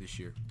tank this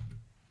year.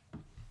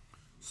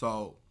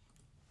 So,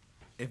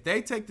 if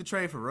they take the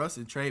trade for Russ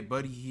and trade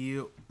but take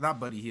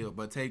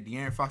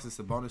De'Aaron Fox and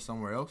Sabonis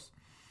somewhere else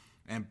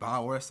and buy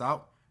Russ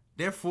out,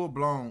 they're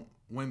full-blown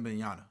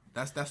Wembanyama.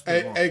 That's what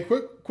they want. Hey,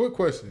 quick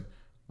question.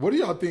 What do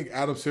y'all think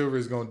Adam Silver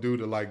is going to do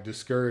to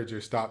discourage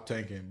or stop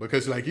tanking?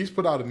 Because he's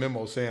put out a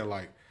memo saying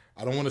I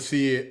don't want to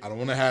see it, I don't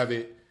want to have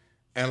it,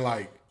 and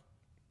I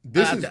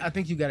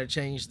think you got to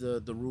change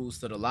the rules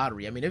to the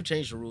lottery. I mean, they've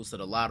changed the rules to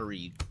the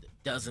lottery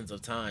dozens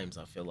of times.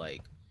 I feel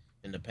like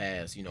in the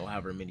past,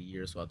 however many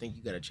years. So I think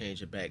you got to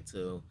change it back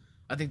to.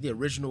 I think the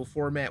original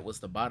format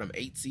was the bottom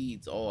 8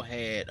 seeds all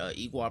had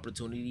equal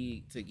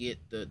opportunity to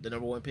get the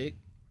number 1 pick.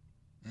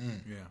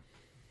 Yeah.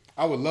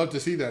 I would love to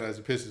see that as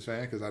a Pistons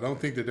fan because I don't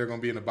think that they're going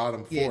to be in the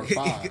bottom 4 or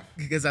 5.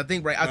 Because I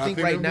think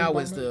right now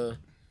is the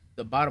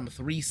bottom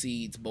 3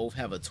 seeds both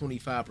have a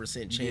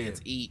 25%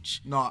 chance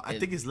each. No, I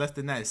think it's less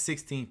than that. It's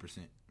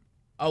 16%.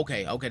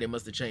 Okay, they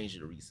must have changed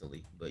it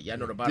recently. But I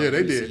know the bottom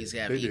 3 seeds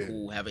have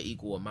an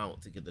equal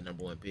amount to get the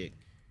number 1 pick.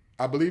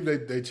 I believe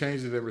they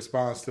changed it in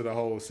response to the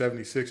whole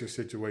 76er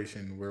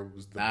situation where it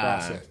was the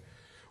process.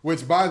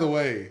 Which, by the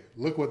way,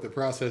 look what the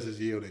process has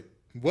yielded.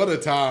 What a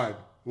time.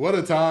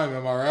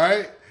 Am I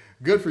right?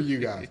 Good for you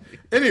guys.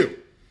 Anyway,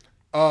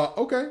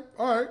 okay,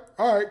 all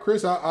right,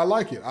 Chris, I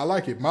like it.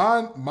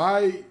 Mine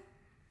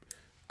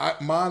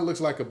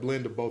looks like a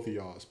blend of both of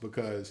y'all's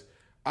because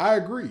I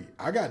agree.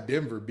 I got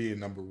Denver being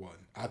number 1.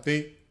 I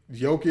think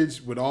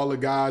Jokic with all the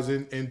guys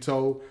in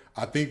tow.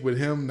 I think with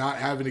him not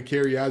having to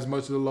carry as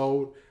much of the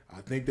load,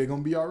 I think they're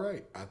gonna be all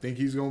right. I think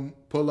he's gonna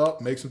pull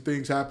up, make some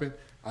things happen.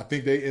 I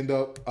think they end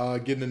up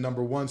getting the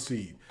number 1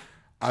 seed.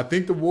 I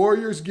think the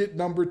Warriors get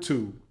number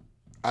 2.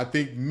 I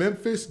think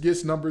Memphis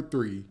gets number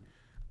 3.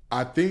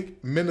 I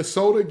think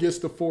Minnesota gets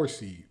the 4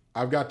 seed.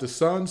 I've got the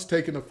Suns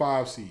taking the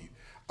 5 seed.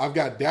 I've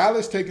got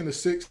Dallas taking the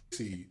 6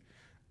 seed.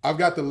 I've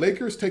got the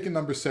Lakers taking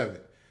number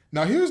 7.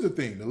 Now, here's the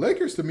thing. The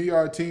Lakers, to me,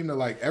 are a team that,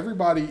 like,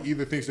 everybody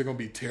either thinks they're going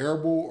to be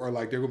terrible or,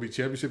 like, they're going to be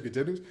championship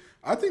contenders.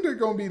 I think they're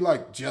going to be,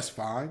 like, just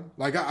fine.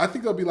 Like, I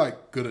think they'll be,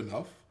 like, good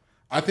enough.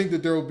 I think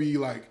that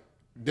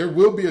there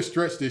will be a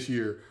stretch this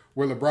year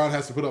where LeBron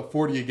has to put up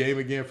 40 a game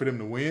again for them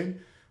to win.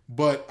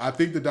 But I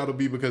think that that'll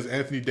be because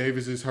Anthony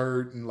Davis is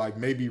hurt and, like,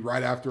 maybe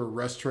right after a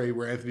rest trade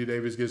where Anthony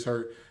Davis gets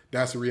hurt,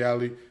 that's a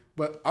reality.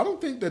 But I don't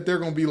think that they're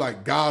going to be,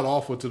 like,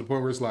 god-awful to the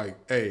point where it's like,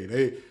 hey,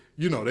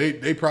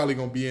 they probably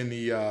going to be in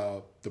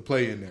the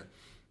play in there.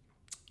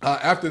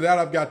 After that,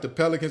 I've got the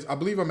Pelicans. I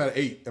believe I'm at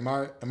 8. Am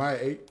I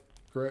at 8?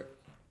 Correct?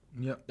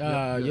 Yep.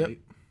 Yep.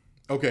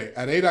 Okay,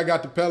 at 8, I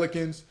got the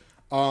Pelicans.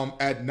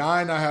 At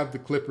 9, I have the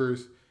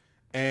Clippers.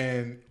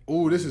 And,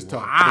 this is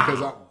tough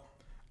because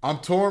I'm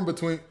torn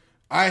between –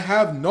 I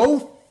have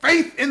no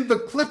faith in the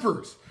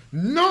Clippers.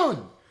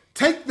 None.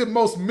 Take the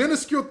most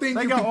minuscule thing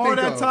you can think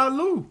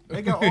of.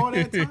 They got all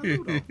that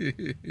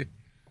Tyloo, though.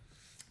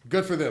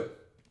 Good for them.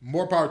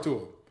 More power to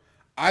them.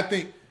 I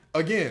think,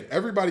 again,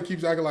 everybody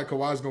keeps acting like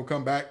Kawhi's going to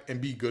come back and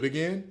be good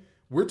again.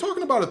 We're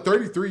talking about a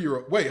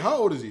 33-year-old. Wait, how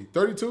old is he?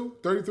 32?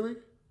 33?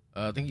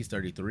 I think he's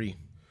 33.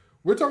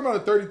 We're talking about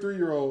a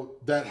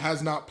 33-year-old that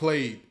has not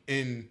played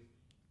in,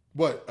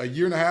 a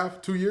year and a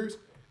half, 2 years?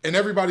 And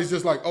everybody's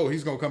just like,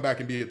 he's going to come back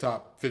and be a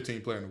top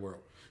 15 player in the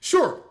world.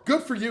 Sure,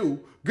 good for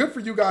you. Good for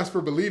you guys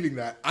for believing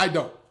that. I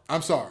don't.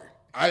 I'm sorry.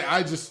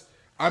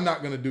 I'm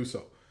not going to do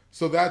so.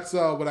 So that's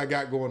what I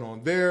got going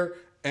on there.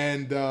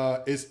 And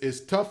it's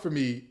tough for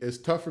me. It's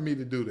tough for me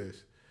to do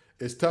this.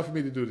 It's tough for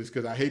me to do this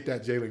because I hate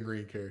that Jalen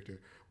Green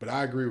character. But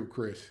I agree with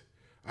Chris.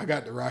 I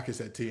got the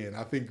Rockets at 10.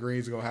 I think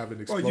Green's going to have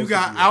an explosive You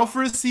got year.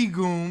 Alfred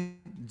Sengun,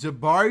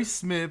 Jabari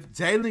Smith,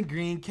 Jalen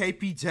Green,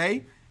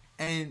 KPJ,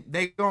 and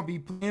they going to be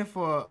playing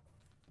for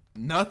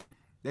nothing.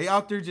 They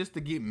out there just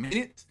to get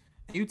minutes.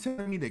 And you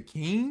telling me the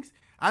Kings?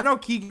 I know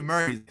Keegan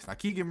Murray.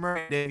 Keegan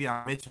Murray,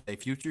 Davion Mitchell, their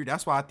future.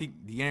 That's why I think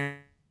De'Aaron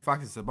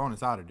Fox and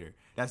Sabonis out of there.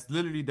 That's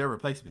literally their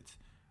replacements.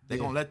 They're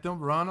going to let them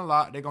run a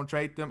lot. They're going to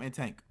trade them and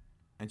tank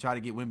and try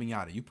to get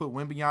Wembanyama. You put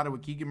Wembanyama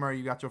with Keegan Murray,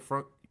 you got your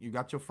front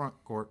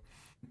court.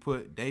 You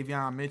put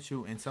Davion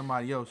Mitchell and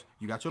somebody else,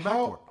 you got your back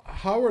court.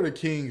 How are the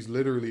Kings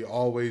literally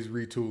always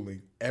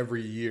retooling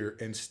every year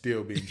and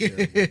still being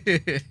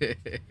terrible?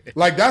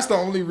 Like, that's the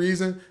only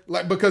reason.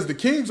 Like, because the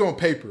Kings on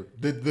paper,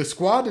 the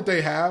squad that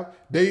they have,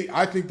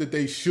 I think that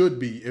they should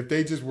be, if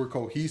they just were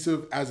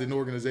cohesive as an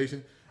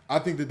organization, I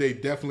think that they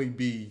definitely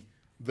be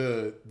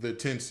the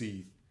 10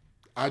 seed.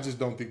 I just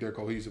don't think they're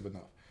cohesive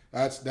enough.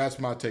 That's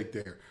my take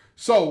there.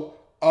 So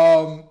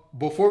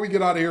before we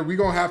get out of here, we're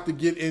gonna have to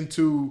get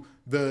into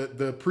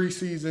the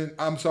preseason.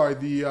 I'm sorry,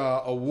 the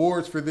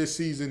awards for this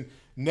season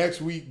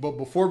next week. But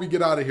before we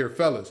get out of here,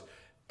 fellas,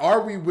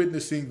 are we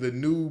witnessing the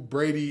new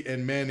Brady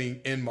and Manning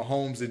in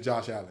Mahomes and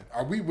Josh Allen?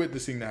 Are we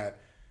witnessing that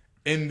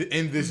in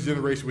this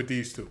generation with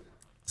these two?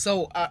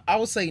 So I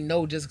would say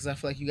no, just because I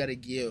feel like you got to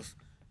give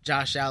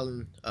Josh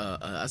Allen,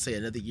 I say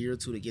another year or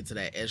two to get to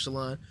that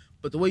echelon.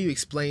 But the way you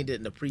explained it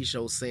in the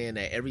pre-show, saying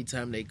that every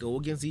time they go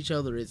against each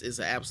other, it's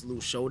an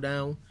absolute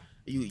showdown.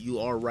 You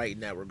are right in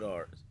that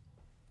regard.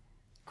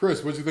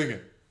 Chris, what you thinking?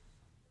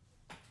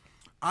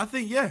 I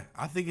think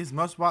it's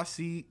must-watch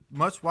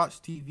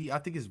TV. I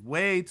think it's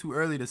way too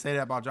early to say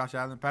that about Josh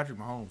Allen. Patrick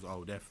Mahomes,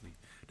 definitely.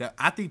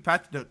 I think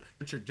the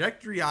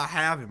trajectory I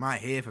have in my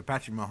head for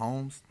Patrick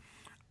Mahomes,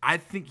 I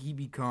think he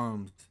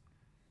becomes,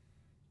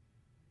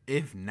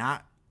 if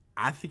not,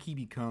 I think he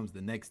becomes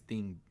the next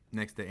thing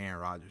next to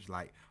Aaron Rodgers.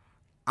 Like,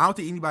 I don't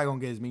think anybody gonna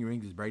get as many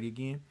rings as Brady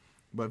again.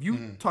 But if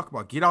you talk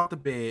about get out the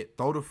bed,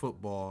 throw the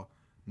football,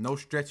 no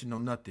stretching, no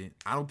nothing,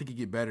 I don't think he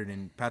get better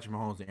than Patrick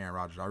Mahomes and Aaron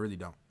Rodgers. I really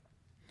don't.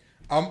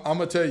 I'm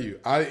gonna tell you,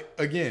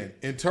 again,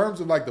 in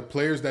terms of like the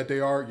players that they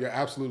are, you're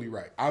absolutely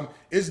right.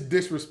 It's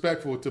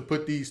disrespectful to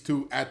put these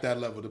two at that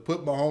level, to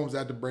put Mahomes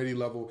at the Brady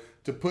level,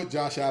 to put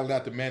Josh Allen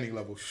at the Manning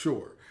level.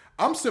 Sure,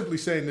 I'm simply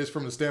saying this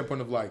from the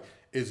standpoint of like,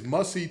 it's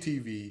must-see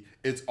TV.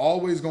 It's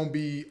always gonna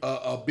be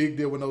a big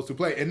deal when those two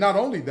play, and not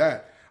only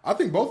that, I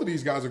think both of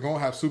these guys are gonna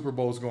have Super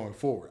Bowls going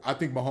forward. I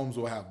think Mahomes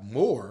will have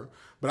more,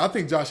 but I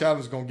think Josh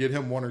Allen's gonna get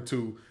him one or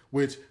two.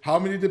 Which, how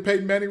many did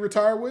Peyton Manning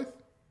retire with?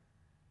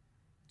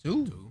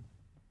 Two.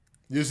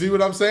 You see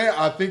what I'm saying?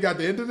 I think at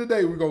the end of the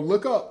day, we're going to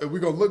look up and we're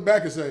going to look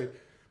back and say,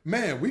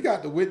 man, we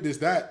got to witness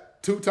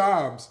that 2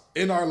 times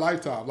in our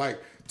lifetime. Like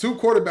 2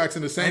 quarterbacks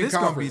in the same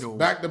conference,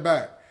 back to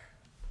back.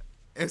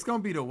 It's going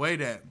to be the way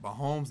that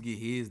Mahomes get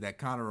his that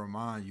kind of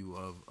remind you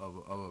of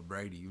a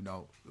Brady. You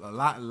know, a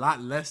lot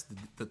less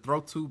to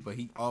throw to, but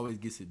he always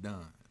gets it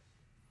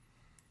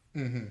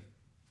done.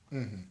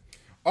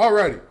 All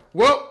righty.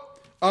 Well,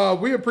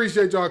 we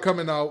appreciate y'all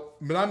coming out,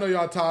 but I know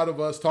y'all tired of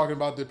us talking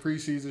about the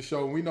preseason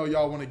show. We know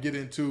y'all want to get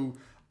into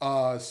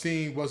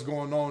seeing what's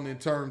going on in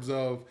terms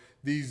of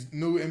these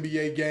new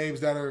NBA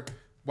games that are,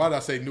 why did I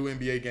say new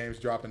NBA games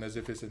dropping as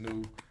if it's a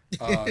new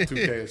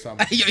 2K or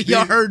something?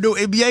 Y'all heard new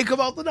NBA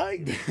come out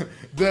tonight?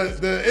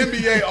 the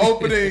NBA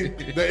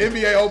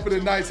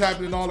opening nights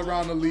happening all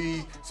around the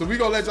league. So we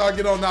gonna let y'all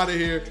get on out of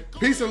here.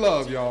 Peace and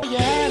love, y'all.